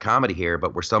the lack of comedy here,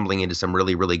 but we're stumbling into some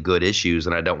really, really good issues,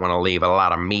 and I don't want to leave a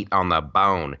lot of meat on the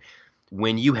bone.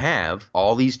 When you have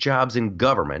all these jobs in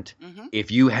government,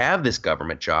 if you have this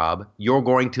government job, you're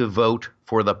going to vote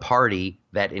for the party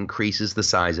that increases the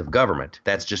size of government.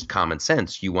 That's just common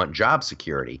sense. You want job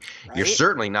security. Right? You're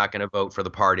certainly not going to vote for the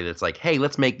party that's like, hey,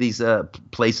 let's make these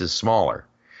places smaller.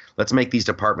 Let's make these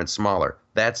departments smaller.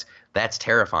 That's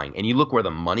terrifying. And you look where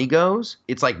the money goes,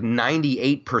 it's like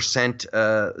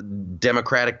 98%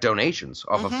 Democratic donations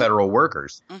off of federal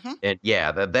workers. And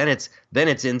yeah, then it's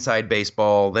inside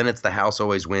baseball, then it's the house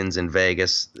always wins in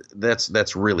Vegas.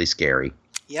 That's really scary.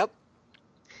 Yep.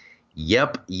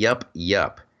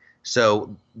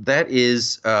 So that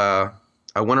is I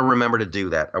want to remember to do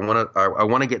that. I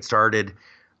want to get started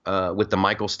with the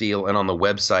Michael Steele and on the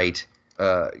website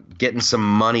getting some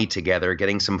money together,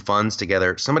 getting some funds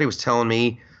together. Somebody was telling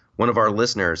me, one of our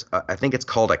listeners, I think it's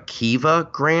called a Kiva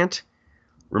grant.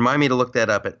 Remind me to look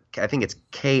that up. I think it's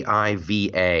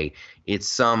KIVA. It's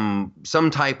some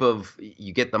type of,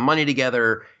 you get the money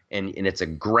together and it's a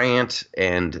grant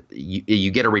and you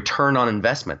get a return on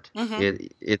investment. I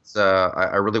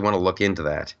really want to look into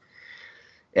that.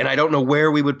 And I don't know where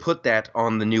we would put that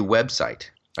on the new website.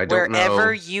 I don't know.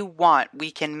 Wherever you want, we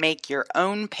can make your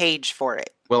own page for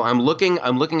it. Well, I'm looking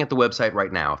at the website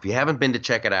right now. If you haven't been to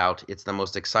check it out, it's the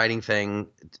most exciting thing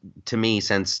to me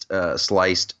since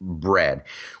sliced bread.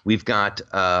 We've got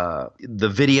the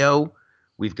video,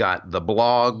 we've got the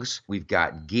blogs, we've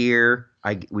got gear,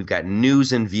 we've got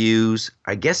news and views.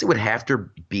 I guess it would have to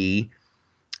be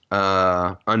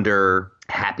under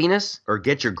happiness or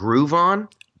get your groove on,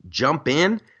 jump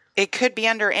in. It could be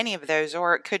under any of those,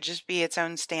 or it could just be its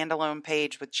own standalone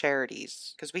page with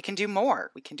charities, because we can do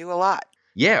more. We can do a lot.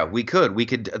 Yeah, we could,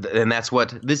 and that's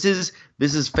what this is.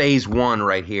 This is phase 1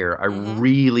 right here. I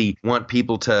really want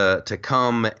people to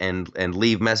come and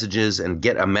leave messages and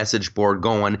get a message board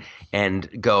going and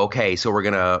go, okay, so we're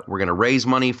gonna raise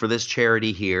money for this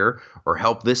charity here or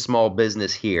help this small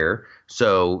business here.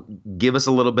 So give us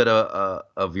a little bit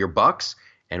of your bucks,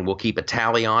 and we'll keep a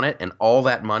tally on it, and all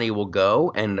that money will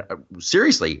go. And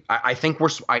seriously, I think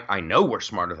I know we're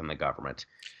smarter than the government.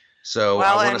 So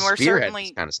I want to spearhead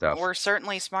this kind of stuff. We're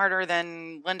certainly smarter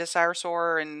than Linda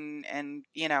Sarsour and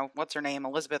what's her name,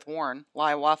 Elizabeth Warren,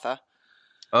 Hiawatha.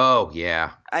 Oh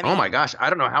yeah. Oh my gosh, I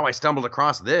don't know how I stumbled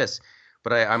across this,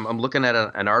 but I'm looking at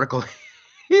an article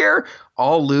here.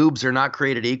 All lubes are not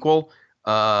created equal.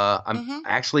 I'm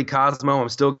actually Cosmo. I'm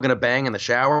still gonna bang in the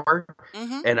shower.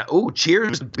 And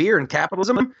cheers to beer and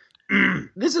capitalism.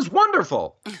 This is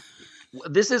wonderful.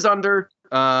 This is under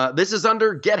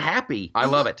Get Happy. I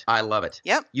love it.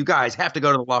 Yep. You guys have to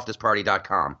go to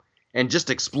theloftusparty.com and just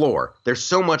explore. There's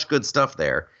so much good stuff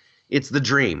there. It's the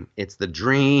dream. It's the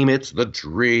dream. It's the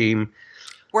dream.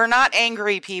 We're not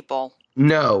angry people.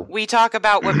 No. We talk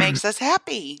about what makes us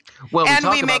happy. Well, and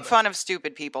we make fun of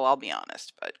stupid people, I'll be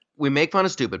honest. But we make fun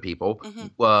of stupid people.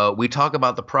 We talk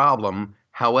about the problem.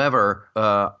 However,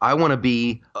 I want to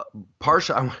be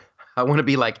partial. I want to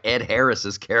be like Ed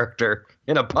Harris's character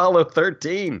in Apollo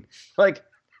 13. Like,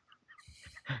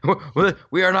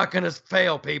 we are not going to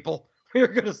fail, people. We are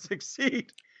going to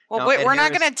succeed. Well, we're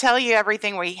not going to tell you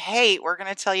everything we hate. We're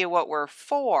going to tell you what we're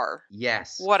for.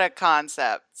 Yes. What a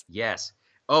concept. Yes.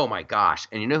 Oh, my gosh.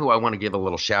 And you know who I want to give a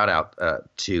little shout out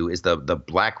to is the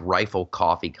Black Rifle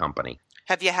Coffee Company.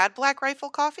 Have you had Black Rifle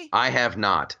coffee? I have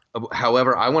not.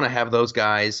 However, I want to have those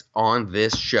guys on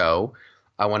this show.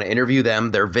 I want to interview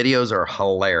them. Their videos are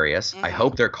hilarious. I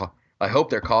hope their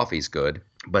coffee's good,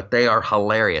 but they are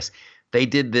hilarious. They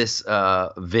did this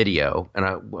video,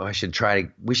 and we should try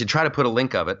to put a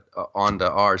link of it onto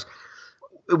ours.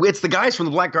 It's the guys from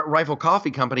the Black Rifle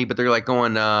Coffee Company, but they're like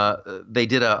going. They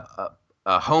did a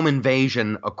home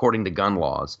invasion according to gun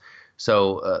laws.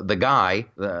 So the guy,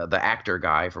 the actor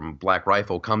guy from Black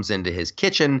Rifle, comes into his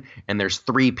kitchen, and there's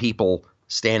 3 people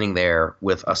standing there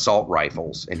with assault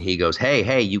rifles, and he goes,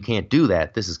 "Hey, you can't do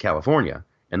that. This is California,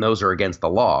 and those are against the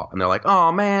law." And they're like,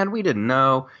 "Oh man, we didn't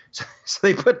know." So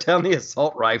they put down the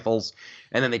assault rifles,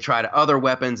 and then they tried other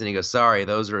weapons, and he goes, "Sorry,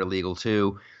 those are illegal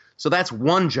too." So that's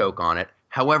one joke on it.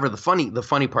 However, the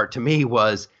funny part to me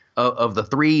was of the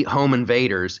 3 home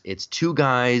invaders, it's 2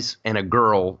 guys and a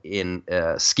girl in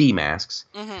ski masks.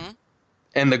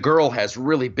 And the girl has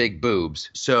really big boobs.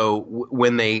 So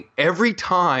when every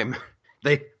time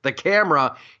the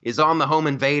camera is on the home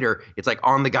invader, it's like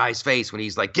on the guy's face when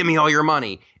he's like, "Give me all your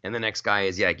money." And the next guy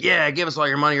is like, "Yeah, give us all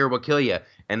your money or we'll kill you."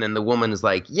 And then the woman is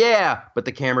like, "Yeah," but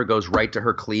the camera goes right to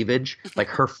her cleavage. Like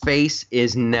her face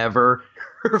is never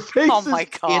her face. Oh my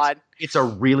God. It's a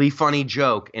really funny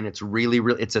joke, and it's really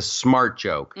it's a smart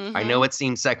joke. I know it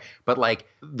seems but like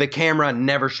the camera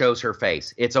never shows her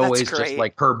face. It's always just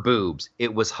like her boobs.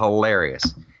 It was hilarious.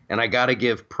 And I got to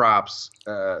give props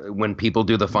when people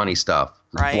do the funny stuff.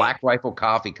 Right. Black Rifle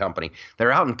Coffee Company.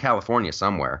 They're out in California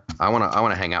somewhere. I want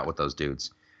to hang out with those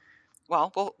dudes.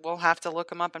 Well, we'll have to look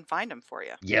them up and find them for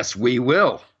you. Yes, we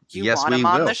will. You want them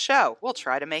on the show. We'll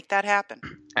try to make that happen.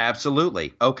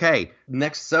 Absolutely. Okay,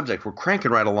 next subject. We're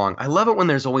cranking right along. I love it when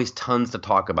there's always tons to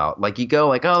talk about. Like you go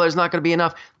like, "Oh, there's not going to be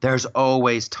enough." There's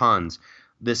always tons.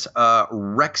 This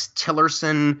Rex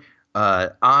Tillerson,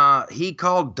 he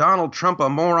called Donald Trump a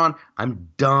moron. I'm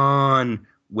done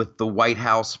with the White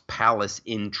House palace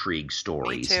intrigue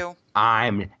stories. Me too.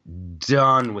 I'm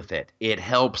done with it. It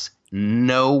helps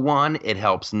no one. It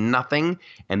helps nothing.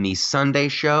 And these Sunday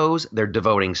shows, they're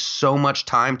devoting so much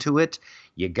time to it.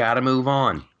 You got to move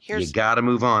on. You got to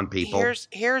move on, people.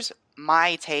 Here's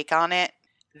my take on it.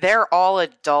 They're all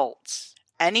adults.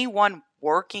 Anyone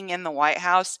working in the White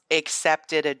House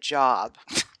accepted a job.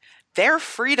 They're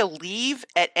free to leave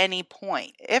at any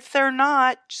point. If they're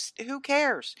not, just, who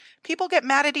cares? People get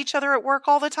mad at each other at work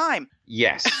all the time.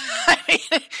 Yes.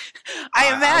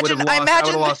 I imagine I would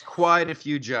have lost quite a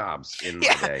few jobs in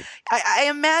my day. I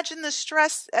imagine the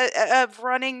stress of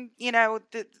running,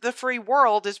 the free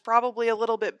world is probably a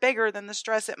little bit bigger than the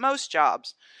stress at most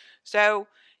jobs. So,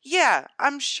 yeah,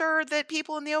 I'm sure that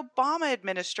people in the Obama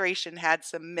administration had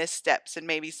some missteps and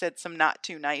maybe said some not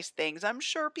too nice things. I'm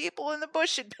sure people in the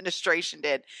Bush administration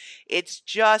did. It's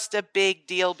just a big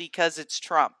deal because it's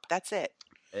Trump. That's it.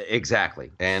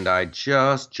 Exactly. And I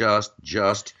just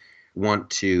want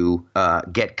to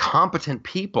get competent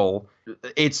people.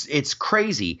 It's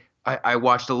crazy. I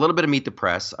watched a little bit of Meet the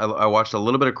Press. I watched a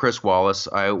little bit of Chris Wallace.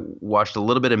 I watched a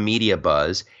little bit of Media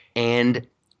Buzz. And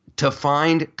to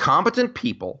find competent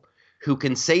people who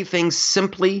can say things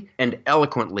simply and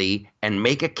eloquently and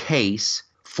make a case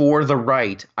for the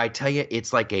right, I tell you,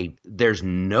 it's like there's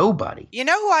nobody. You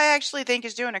know who I actually think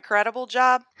is doing a credible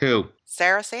job? Who?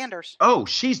 Sarah Sanders. Oh,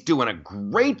 she's doing a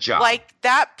great job. Like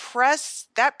that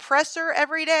presser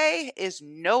every day is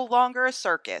no longer a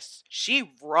circus. She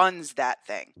runs that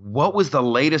thing. What was the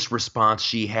latest response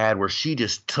she had where she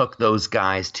just took those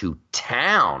guys to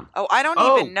town? Oh, I don't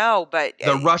even know, but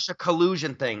the Russia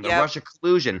collusion thing, Russia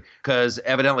collusion, because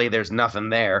evidently there's nothing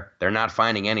there. They're not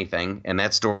finding anything, and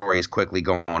that story is quickly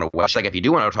going away. Like, if you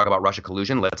do want to talk about Russia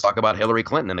collusion, let's talk about Hillary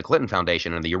Clinton and the Clinton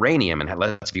Foundation and the uranium, and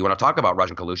if you want to talk about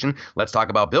Russian collusion, let's talk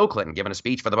about Bill Clinton giving a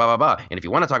speech for the blah, blah, blah. And if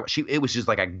you want to talk about, it was just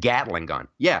like a Gatling gun.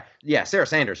 Yeah, Sarah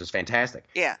Sanders is fantastic.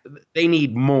 Yeah. They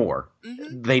need more.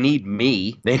 Mm-hmm. They need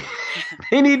me. They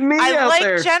need me out there. I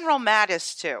like General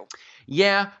Mattis, too.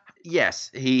 Yeah,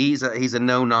 yes. He's a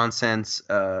no-nonsense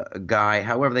guy.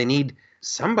 However, they need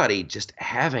somebody just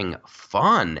having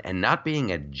fun and not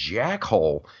being a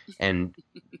jackhole and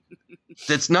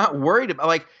that's not worried about,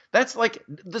 like, That's like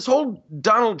this whole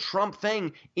Donald Trump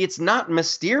thing. It's not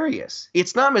mysterious.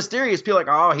 It's not mysterious. People are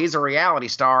like, oh, he's a reality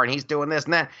star and he's doing this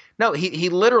and that. No, he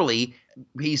literally,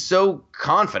 he's so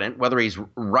confident, whether he's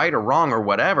right or wrong or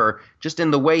whatever, just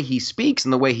in the way he speaks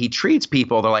and the way he treats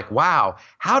people. They're like, wow,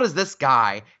 how does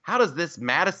this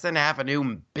Madison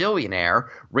Avenue billionaire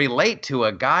relate to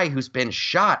a guy who's been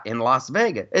shot in Las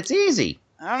Vegas? It's easy.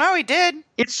 I don't know. He did.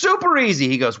 It's super easy.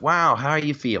 He goes, "Wow, how are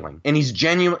you feeling?" And he's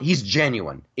genuine. He's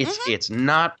genuine. It's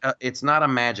not a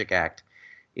magic act.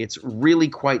 It's really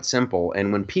quite simple.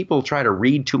 And when people try to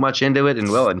read too much into it,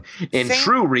 and in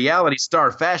true reality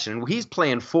star fashion, he's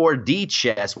playing 4D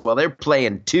chess while they're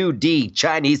playing 2D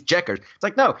Chinese checkers. It's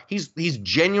like, no, he's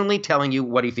genuinely telling you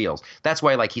what he feels. That's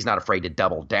why, like, he's not afraid to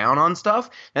double down on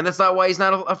stuff, and that's not why he's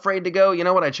not afraid to go, you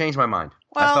know what? I changed my mind.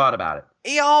 Well, I thought about it.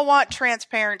 Y'all want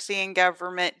transparency in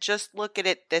government. Just look at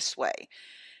it this way.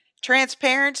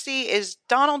 Transparency is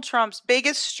Donald Trump's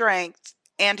biggest strength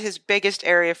and his biggest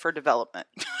area for development.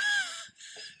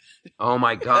 Oh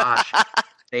my gosh.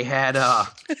 They had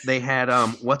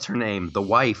what's her name? The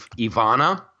wife,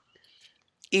 Ivana.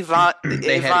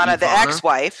 Ivana, the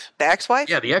ex-wife. The ex-wife?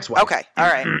 Yeah, the ex-wife. Okay. All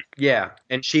right. Yeah.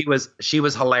 And she was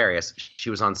hilarious.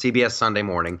 She was on CBS Sunday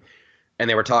Morning, and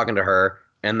they were talking to her.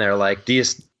 And they're like, do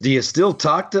you still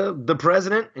talk to the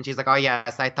president? And she's like, oh,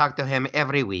 yes, I talk to him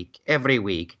every week. Every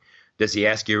week. Does he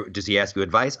ask you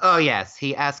advice? Oh, yes,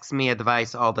 he asks me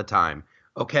advice all the time.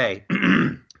 Okay.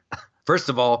 First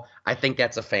of all, I think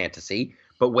that's a fantasy,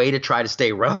 but way to try to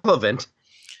stay relevant,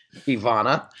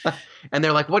 Ivana. And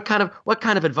they're like, what kind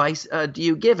of advice do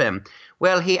you give him?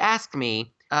 Well, he asked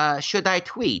me, should I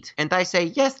tweet? And I say,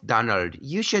 yes, Donald,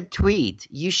 you should tweet.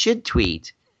 You should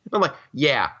tweet. I'm like,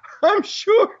 yeah. I'm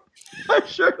sure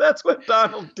that's what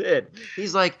Donald did.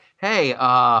 He's like, hey,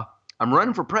 I'm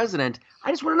running for president. I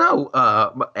just want to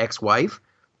know, ex-wife,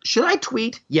 should I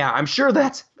tweet? Yeah, I'm sure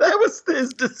that was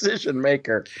his decision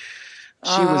maker.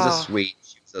 She was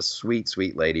a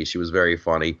sweet lady. She was very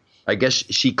funny. I guess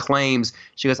she claims,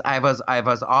 she goes, I was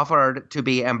offered to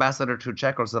be ambassador to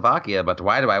Czechoslovakia, but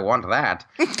why do I want that?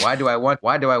 Why do I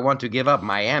want to give up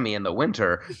Miami in the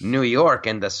winter, New York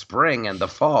in the spring and the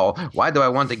fall? Why do I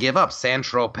want to give up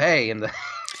Saint-Tropez in the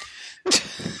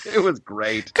It was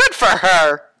great. Good for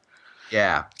her.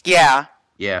 Yeah. Yeah.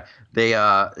 Yeah.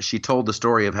 She told the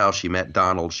story of how she met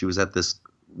Donald. She was at this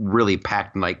really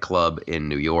packed nightclub in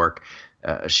New York.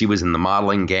 She was in the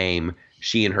modeling game.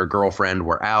 She and her girlfriend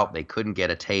were out. They couldn't get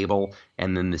a table.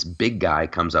 And then this big guy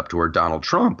comes up to her, Donald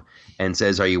Trump, and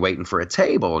says, are you waiting for a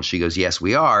table? And she goes, yes,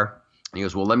 we are. And he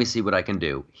goes, well, let me see what I can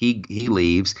do. He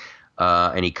leaves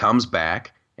and he comes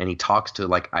back and he talks to,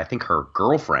 like, I think her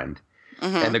girlfriend.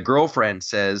 Mm-hmm. And the girlfriend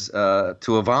says to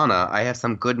Ivana, I have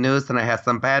some good news and I have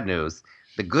some bad news.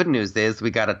 The good news is we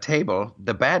got a table.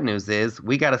 The bad news is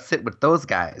we got to sit with those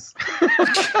guys.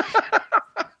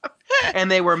 And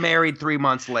they were married 3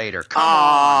 months later. Come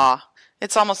on.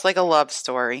 It's almost like a love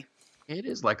story. It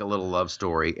is like a little love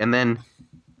story. And then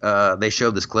they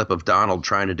showed this clip of Donald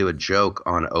trying to do a joke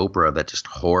on Oprah that just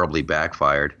horribly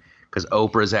backfired. Because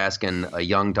Oprah's asking a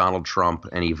young Donald Trump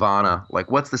and Ivana, like,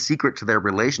 what's the secret to their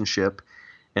relationship?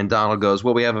 And Donald goes,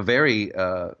 well, we have a very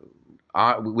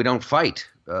we don't fight.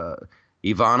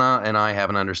 Ivana and I have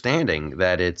an understanding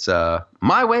that it's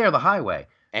my way or the highway.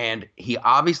 And he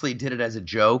obviously did it as a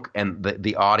joke, and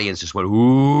the audience just went,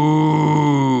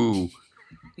 ooh.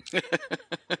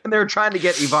 And they were trying to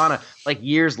get Ivana, like,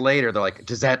 years later. They're like,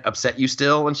 does that upset you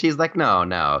still? And she's like,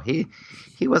 no.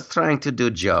 He was trying to do a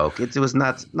joke. It was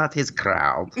not his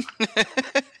crowd.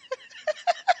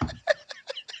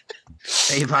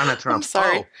 Ivana Trump. I'm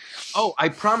sorry. Oh, I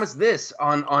promised this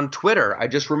on Twitter. I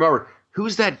just remembered.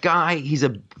 Who's that guy? He's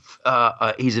an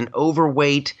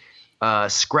overweight,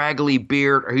 scraggly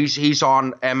beard. He's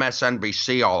on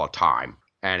MSNBC all the time,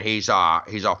 and he's a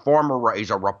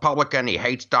Republican. He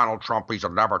hates Donald Trump. He's a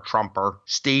never Trumper.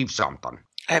 Steve something.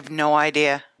 I have no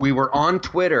idea. We were on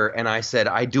Twitter, and I said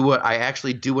I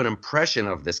actually do an impression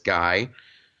of this guy.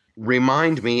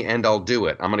 Remind me, and I'll do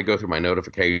it. I'm going to go through my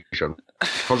notification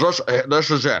because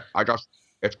this is it.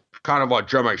 It's kind of like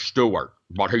Jimmy Stewart,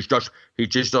 but he's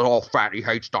just all fat. He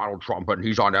hates Donald Trump, and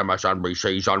he's on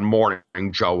MSNBC. He's on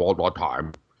Morning Joe all the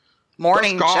time.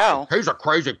 Morning Joe. He's a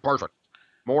crazy person.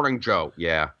 Morning Joe.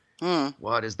 Yeah.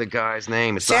 What is the guy's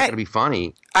name? It's not going to be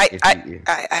funny.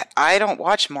 I don't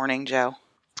watch Morning Joe.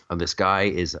 This guy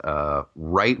is a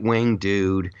right-wing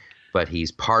dude, but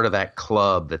he's part of that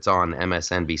club that's on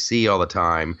MSNBC all the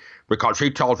time because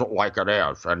he tells it like it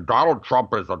is. And Donald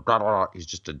Trump is he's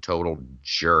just a total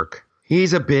jerk.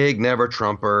 He's a big never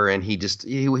Trumper, and he just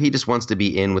wants to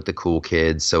be in with the cool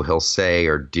kids, so he'll say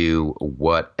or do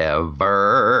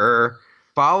whatever.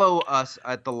 Follow us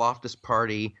at the Loftus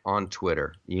Party on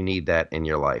Twitter. You need that in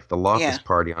your life. The Loftus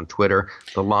Party on Twitter,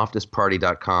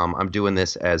 theloftusparty.com. I'm doing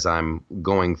this as I'm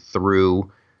going through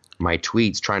my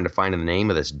tweets, trying to find the name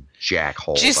of this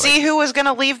jackhole. Did you see who was going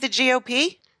to leave the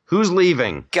GOP? Who's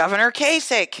leaving? Governor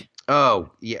Kasich. Oh,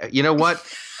 yeah. You know what?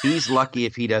 He's lucky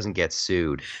if he doesn't get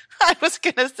sued. I was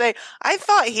going to say, I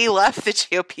thought he left the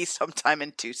GOP sometime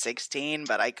in 2016,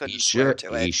 but I couldn't swear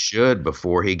to it. He should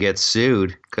before he gets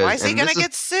sued. Why is he going to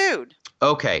get sued?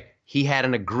 Okay. He had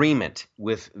an agreement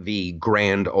with the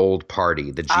grand old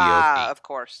party, the GOP. Ah, of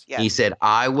course. Yes. He said,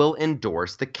 I will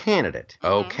endorse the candidate.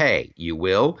 Mm-hmm. Okay. You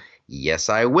will? Yes,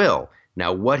 I will.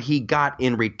 Now, what he got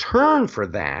in return for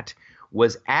that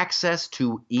was access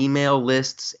to email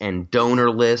lists and donor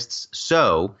lists.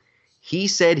 So he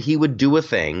said he would do a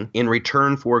thing in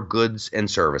return for goods and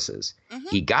services. Mm-hmm.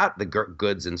 He got the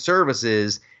goods and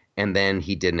services, and then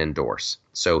he didn't endorse.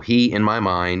 So he, in my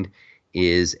mind,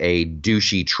 is a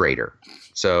douchey traitor.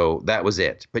 So that was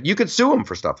it. But you could sue him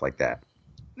for stuff like that.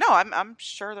 No, I'm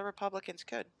sure the Republicans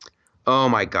could. Oh,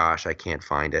 my gosh. I can't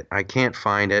find it.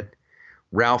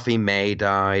 Ralphie May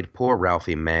died. Poor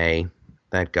Ralphie May.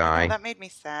 That guy. Oh, that made me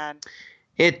sad.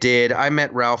 It did. I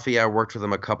met Ralphie. I worked with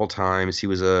him a couple times. He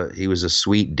was a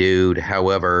sweet dude.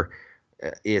 However,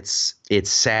 it's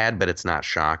sad, but it's not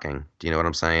shocking. Do you know what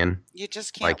I'm saying? You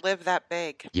just can't live that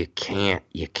big. You can't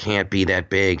be that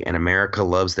big. And America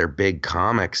loves their big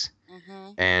comics.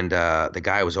 Mm-hmm. And the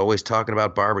guy was always talking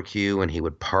about barbecue, and he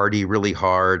would party really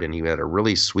hard, and he had a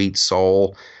really sweet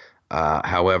soul.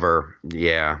 However,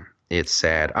 yeah, it's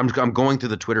sad. I'm going through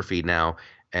the Twitter feed now,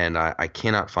 and I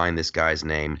cannot find this guy's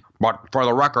name. But for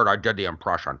the record, I did the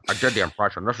impression.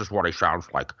 This is what he sounds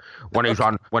like when he's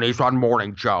on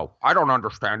Morning Joe. I don't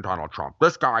understand Donald Trump.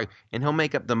 This guy, and he'll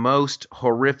make up the most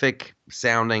horrific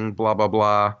sounding blah blah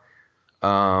blah.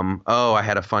 I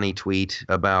had a funny tweet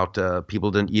about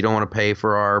you don't want to pay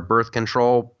for our birth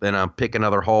control, then pick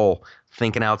another hole.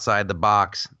 Thinking outside the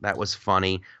box. That was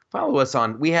funny. Follow us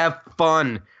we have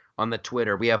fun on the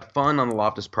Twitter. We have fun on the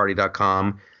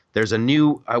loftusparty.com. There's I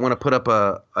want to put up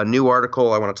a new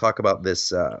article. I want to talk about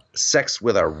this sex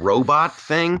with a robot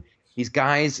thing. These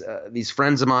guys, these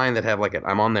friends of mine that have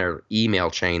I'm on their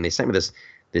email chain. They sent me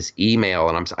this email,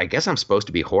 and I guess I'm supposed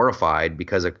to be horrified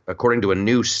because according to a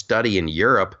new study in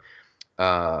Europe,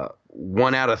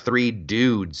 1 out of 3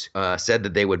 dudes said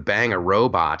that they would bang a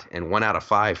robot, and 1 out of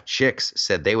 5 chicks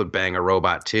said they would bang a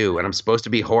robot too. And I'm supposed to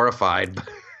be horrified,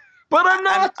 but I'm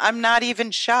not. I'm not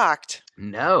even shocked.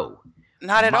 No.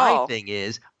 Not at all. My thing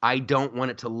is, I don't want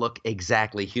it to look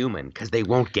exactly human because they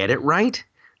won't get it right,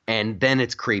 and then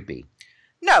it's creepy.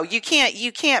 No, you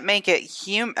can't make it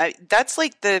human. That's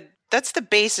the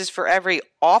basis for every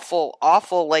awful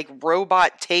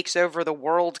robot takes over the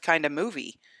world kind of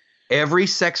movie. Every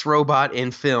sex robot in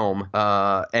film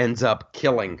ends up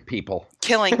killing people.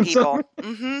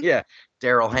 Mm-hmm. Yeah,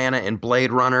 Daryl Hannah in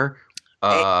Blade Runner.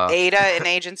 Ada in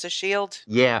Agents of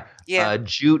S.H.I.E.L.D. Yeah.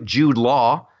 Jude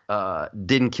Law.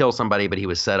 Didn't kill somebody, but he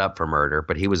was set up for murder.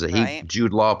 But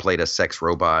Jude Law played a sex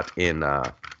robot in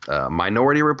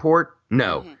Minority Report.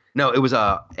 No, it was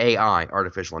AI,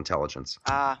 artificial intelligence.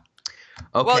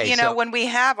 Okay, well, when we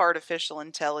have artificial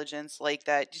intelligence like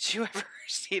that, did you ever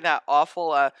see that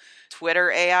awful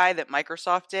Twitter AI that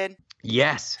Microsoft did?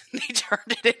 Yes. They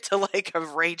turned it into a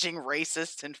raging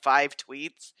racist in 5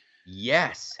 tweets.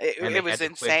 Yes. It was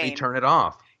insane. Quickly turn it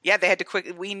off. Yeah, they had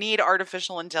to we need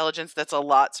artificial intelligence that's a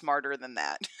lot smarter than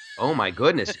that. Oh, my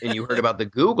goodness. And you heard about the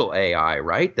Google AI,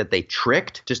 right? That they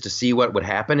tricked just to see what would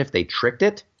happen if they tricked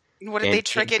it. What did they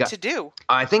trick it to do?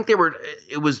 I think they were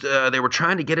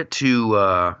trying to get it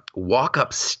to walk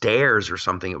up stairs or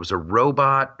something. It was a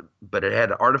robot, but it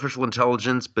had artificial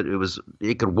intelligence, but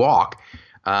it could walk.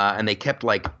 And they kept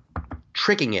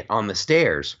tricking it on the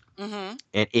stairs. Mm-hmm.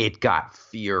 And it got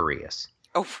furious.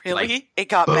 Oh, really? It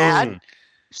got mad?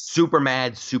 Super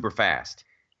mad, super fast.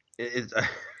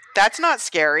 That's not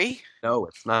scary. No,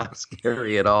 it's not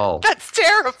scary at all. That's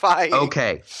terrifying.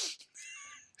 Okay.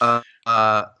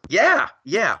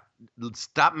 Yeah.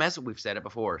 Stop messing. We've said it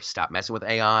before. Stop messing with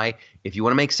AI. If you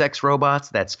want to make sex robots,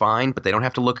 that's fine, but they don't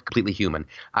have to look completely human.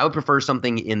 I would prefer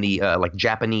something in the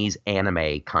Japanese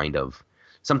anime kind of.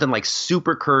 Something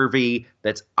super curvy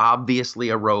that's obviously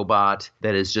a robot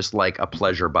that is just a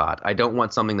pleasure bot. I don't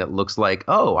want something that looks like,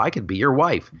 oh, I could be your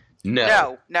wife.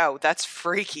 No, that's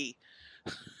freaky.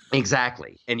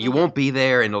 Exactly. And you won't be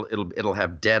there, and it'll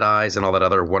have dead eyes and all that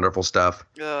other wonderful stuff.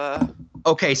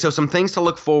 Okay, so some things to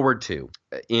look forward to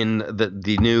in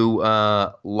the new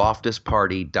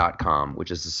loftusparty.com,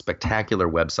 which is a spectacular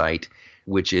website,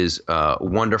 which is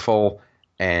wonderful.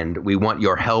 And we want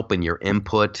your help and your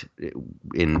input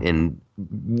in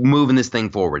moving this thing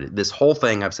forward. This whole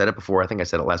thing, I've said it before, I think I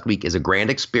said it last week, is a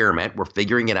grand experiment. We're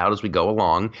figuring it out as we go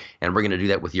along, and we're going to do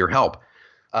that with your help.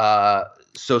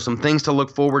 So some things to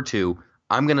look forward to.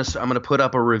 I'm gonna put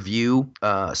up a review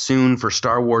soon for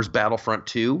Star Wars Battlefront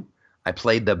 2. I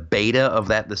played the beta of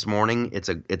that this morning. It's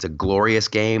a glorious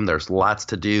game. There's lots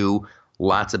to do,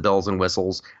 lots of bells and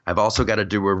whistles. I've also got to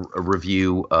do a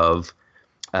review of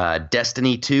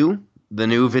Destiny 2, the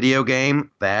new video game.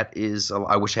 That is,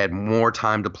 I wish I had more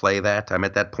time to play that. I'm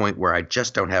at that point where I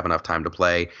just don't have enough time to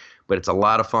play, but it's a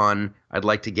lot of fun. I'd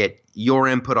like to get your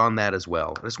input on that as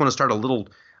well. I just want to start a little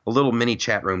mini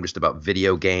chat room just about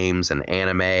video games and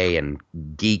anime and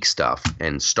geek stuff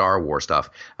and Star Wars stuff.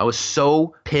 I was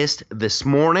so pissed this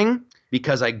morning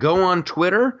because I go on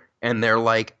Twitter and they're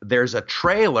like, there's a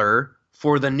trailer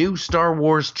for the new Star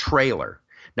Wars trailer.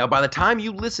 Now, by the time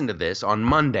you listen to this on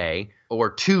Monday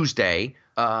or Tuesday,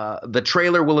 the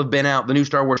trailer will have been out. The new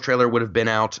Star Wars trailer would have been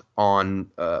out on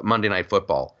Monday Night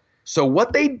Football. So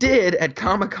what they did at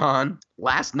Comic-Con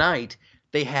last night,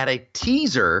 they had a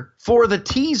teaser for the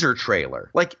teaser trailer.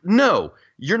 Like, no,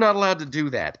 you're not allowed to do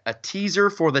that. A teaser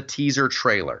for the teaser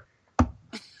trailer.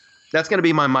 That's going to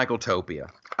be my Michaeltopia.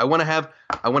 I want to have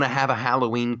a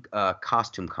Halloween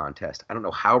costume contest. I don't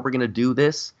know how we're going to do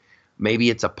this. Maybe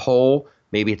it's a poll.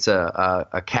 Maybe it's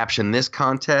a caption this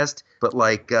contest. But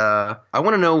like, I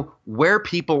want to know where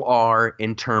people are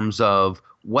in terms of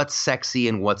what's sexy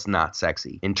and what's not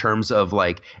sexy. In terms of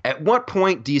like, at what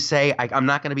point do you say, I'm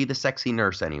not going to be the sexy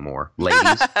nurse anymore,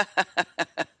 ladies?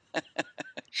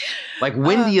 Like,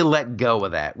 when do you let go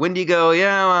of that? When do you go,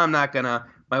 yeah, well, I'm not going to.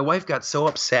 My wife got so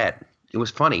upset. It was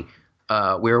funny.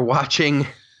 We were watching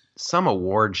some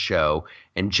award show,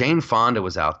 and Jane Fonda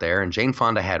was out there, and Jane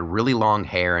Fonda had really long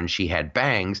hair, and she had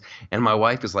bangs, and my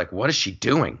wife is like, what is she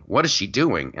doing? What is she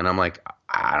doing? And I'm like,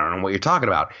 I don't know what you're talking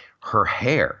about. Her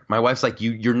hair. My wife's like,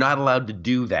 you're not allowed to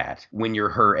do that when you're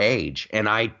her age. And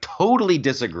I totally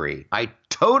disagree.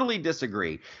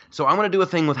 So I want to do a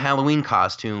thing with Halloween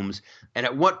costumes, and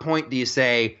at what point do you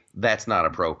say that's not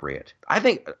appropriate? I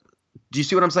think, do you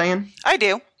see what I'm saying? I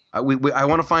do. I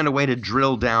want to find a way to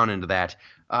drill down into that.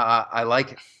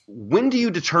 When do you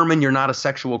determine you're not a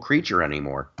sexual creature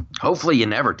anymore? Hopefully you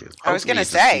never do. I was going to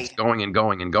say. It's going and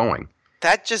going and going.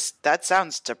 That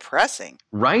sounds depressing.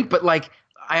 Right? But like,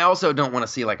 I also don't want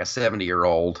to see like a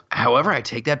 70-year-old. However, I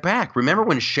take that back. Remember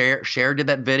when Cher did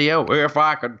that video? If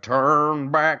I could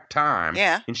turn back time.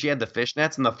 Yeah. And she had the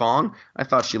fishnets and the thong. I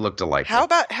thought she looked delightful. How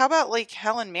about like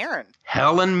Helen Mirren?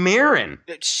 Helen Mirren.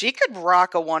 She could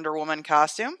rock a Wonder Woman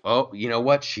costume. Oh, you know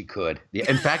what? She could.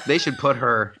 In fact, they should put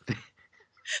her.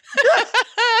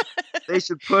 They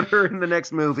should put her in the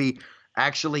next movie.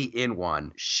 Actually, in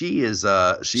one. She's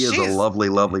a lovely,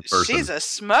 lovely person. She's a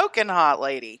smoking hot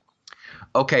lady.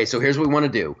 Okay, so here's what we want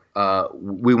to do.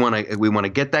 We want to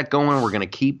get that going. We're going to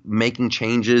keep making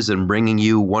changes and bringing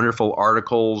you wonderful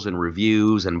articles and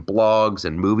reviews and blogs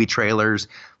and movie trailers.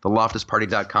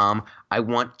 TheLoftusParty.com. I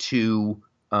want to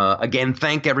again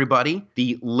thank everybody.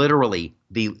 The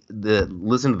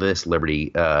listen to this,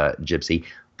 Liberty Gypsy.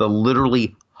 The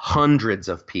literally hundreds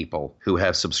of people who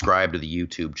have subscribed to the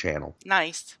YouTube channel.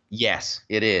 Nice. Yes,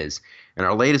 it is. And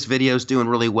our latest video is doing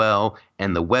really well,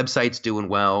 and the website's doing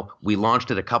well. We launched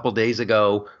it a couple days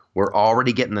ago. We're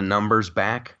already getting the numbers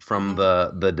back from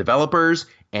the developers,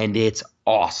 and it's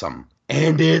awesome.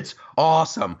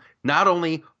 Not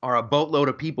only are a boatload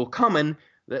of people coming,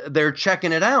 they're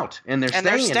checking it out, and they're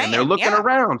staying and they're looking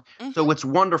around. Mm-hmm. So it's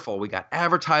wonderful. We got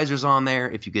advertisers on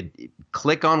there. If you could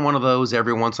click on one of those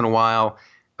every once in a while.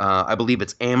 I believe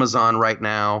it's Amazon right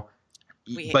now.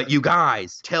 But you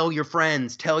guys, tell your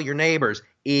friends, tell your neighbors,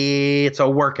 it's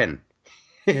working.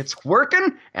 It's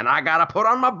working, and I got to put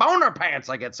on my boner pants.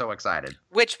 I get so excited.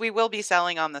 Which we will be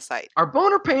selling on the site. Are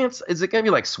boner pants, is it going to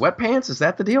be like sweatpants? Is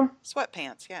that the deal?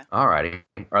 Sweatpants, yeah. All righty.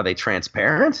 Are they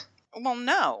transparent? Well,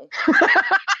 no.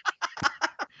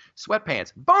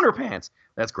 Sweatpants, boner pants.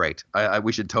 That's great.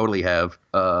 We should totally have.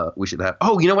 We should have.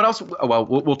 Oh, you know what else? Well,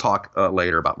 we'll talk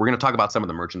later about. We're going to talk about some of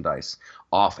the merchandise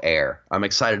off air. I'm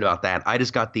excited about that. I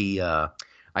just got the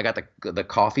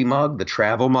coffee mug, the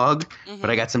travel mug, but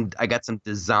I got some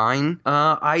design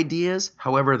ideas.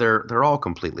 However, they're all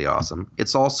completely awesome.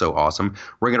 It's also awesome.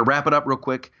 We're going to wrap it up real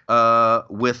quick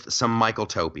with some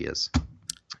Michaeltopias.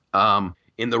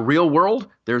 In the real world,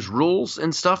 there's rules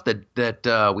and stuff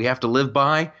that we have to live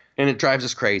by. And it drives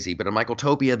us crazy. But in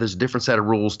Michaeltopia, there's a different set of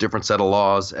rules, different set of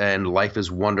laws, and life is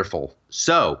wonderful.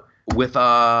 So with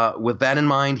that in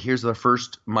mind, here's the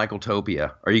first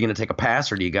Michaeltopia. Are you going to take a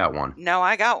pass or do you got one? No,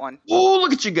 I got one. Oh,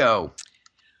 look at you go.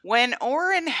 When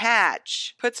Orrin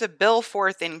Hatch puts a bill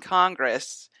forth in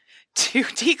Congress to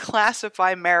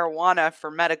declassify marijuana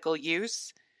for medical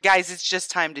use, guys, it's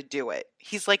just time to do it.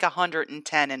 He's like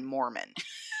 110 and Mormon.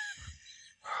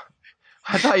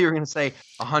 I thought you were going to say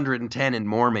 110 in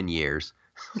Mormon years.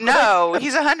 No,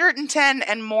 he's 110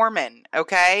 and Mormon,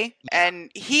 okay?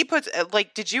 And he puts,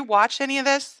 like, did you watch any of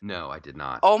this? No, I did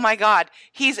not. Oh my God.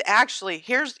 He's actually,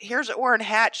 here's Orrin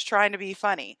Hatch trying to be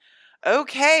funny.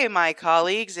 Okay, my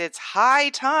colleagues, it's high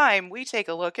time we take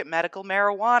a look at medical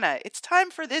marijuana. It's time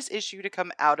for this issue to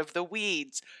come out of the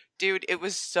weeds. Dude, it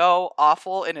was so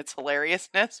awful in its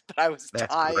hilariousness, but I was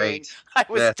dying. Great. I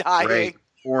was dying. Great.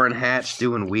 Orrin Hatch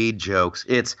doing weed jokes.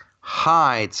 It's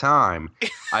high time.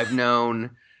 I've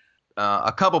known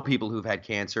a couple people who've had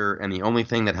cancer, and the only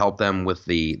thing that helped them with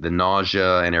the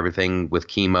nausea and everything with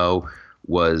chemo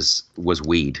was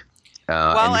weed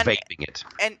and vaping it.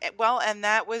 And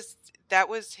that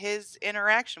was his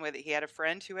interaction with it. He had a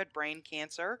friend who had brain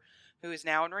cancer who is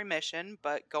now in remission,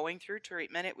 but going through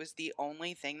treatment, it was the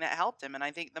only thing that helped him. And I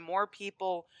think the more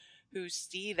people who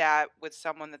see that with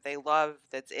someone that they love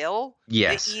that's ill,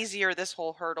 yes, the easier this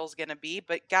whole hurdle's going to be.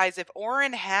 But guys, if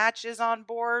Orrin Hatch is on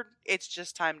board, it's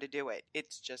just time to do it.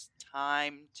 It's just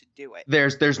time to do it.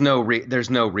 There's no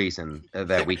reason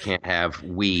that we can't have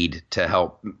weed to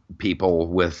help people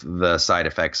with the side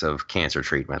effects of cancer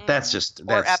treatment. That's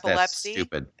epilepsy. That's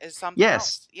stupid. Is something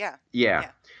else.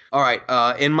 Yeah. All right.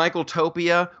 In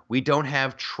Michaeltopia, we don't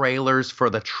have trailers for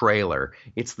the trailer.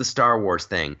 It's the Star Wars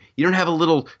thing. You don't have a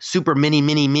little super mini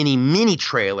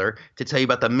trailer to tell you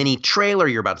about the mini trailer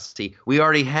you're about to see. We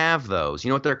already have those.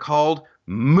 You know what they're called?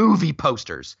 Movie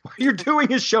posters. What you're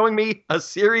doing is showing me a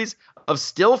series of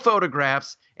still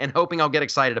photographs and hoping I'll get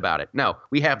excited about it. No,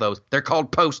 we have those. They're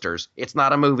called posters. It's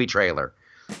not a movie trailer.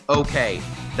 Okay,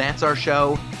 that's our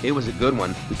show. It was a good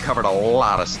one. We covered a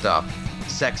lot of stuff.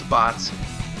 Sex bots.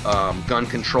 Gun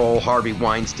control, Harvey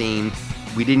Weinstein.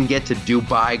 We didn't get to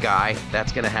Dubai guy.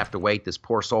 That's going to have to wait. This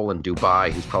poor soul in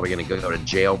Dubai who's probably going to go to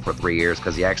jail for 3 years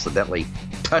because he accidentally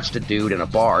touched a dude in a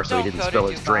bar so he didn't spill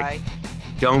his drink.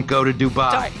 Don't go to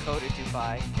Dubai. Don't go to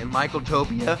Dubai. In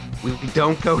Michaeltopia, we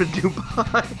don't go to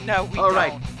Dubai. No, we don't. All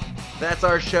right. That's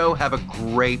our show. Have a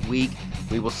great week.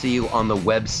 We will see you on the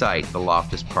website,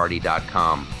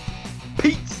 theloftusparty.com.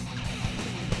 Peace.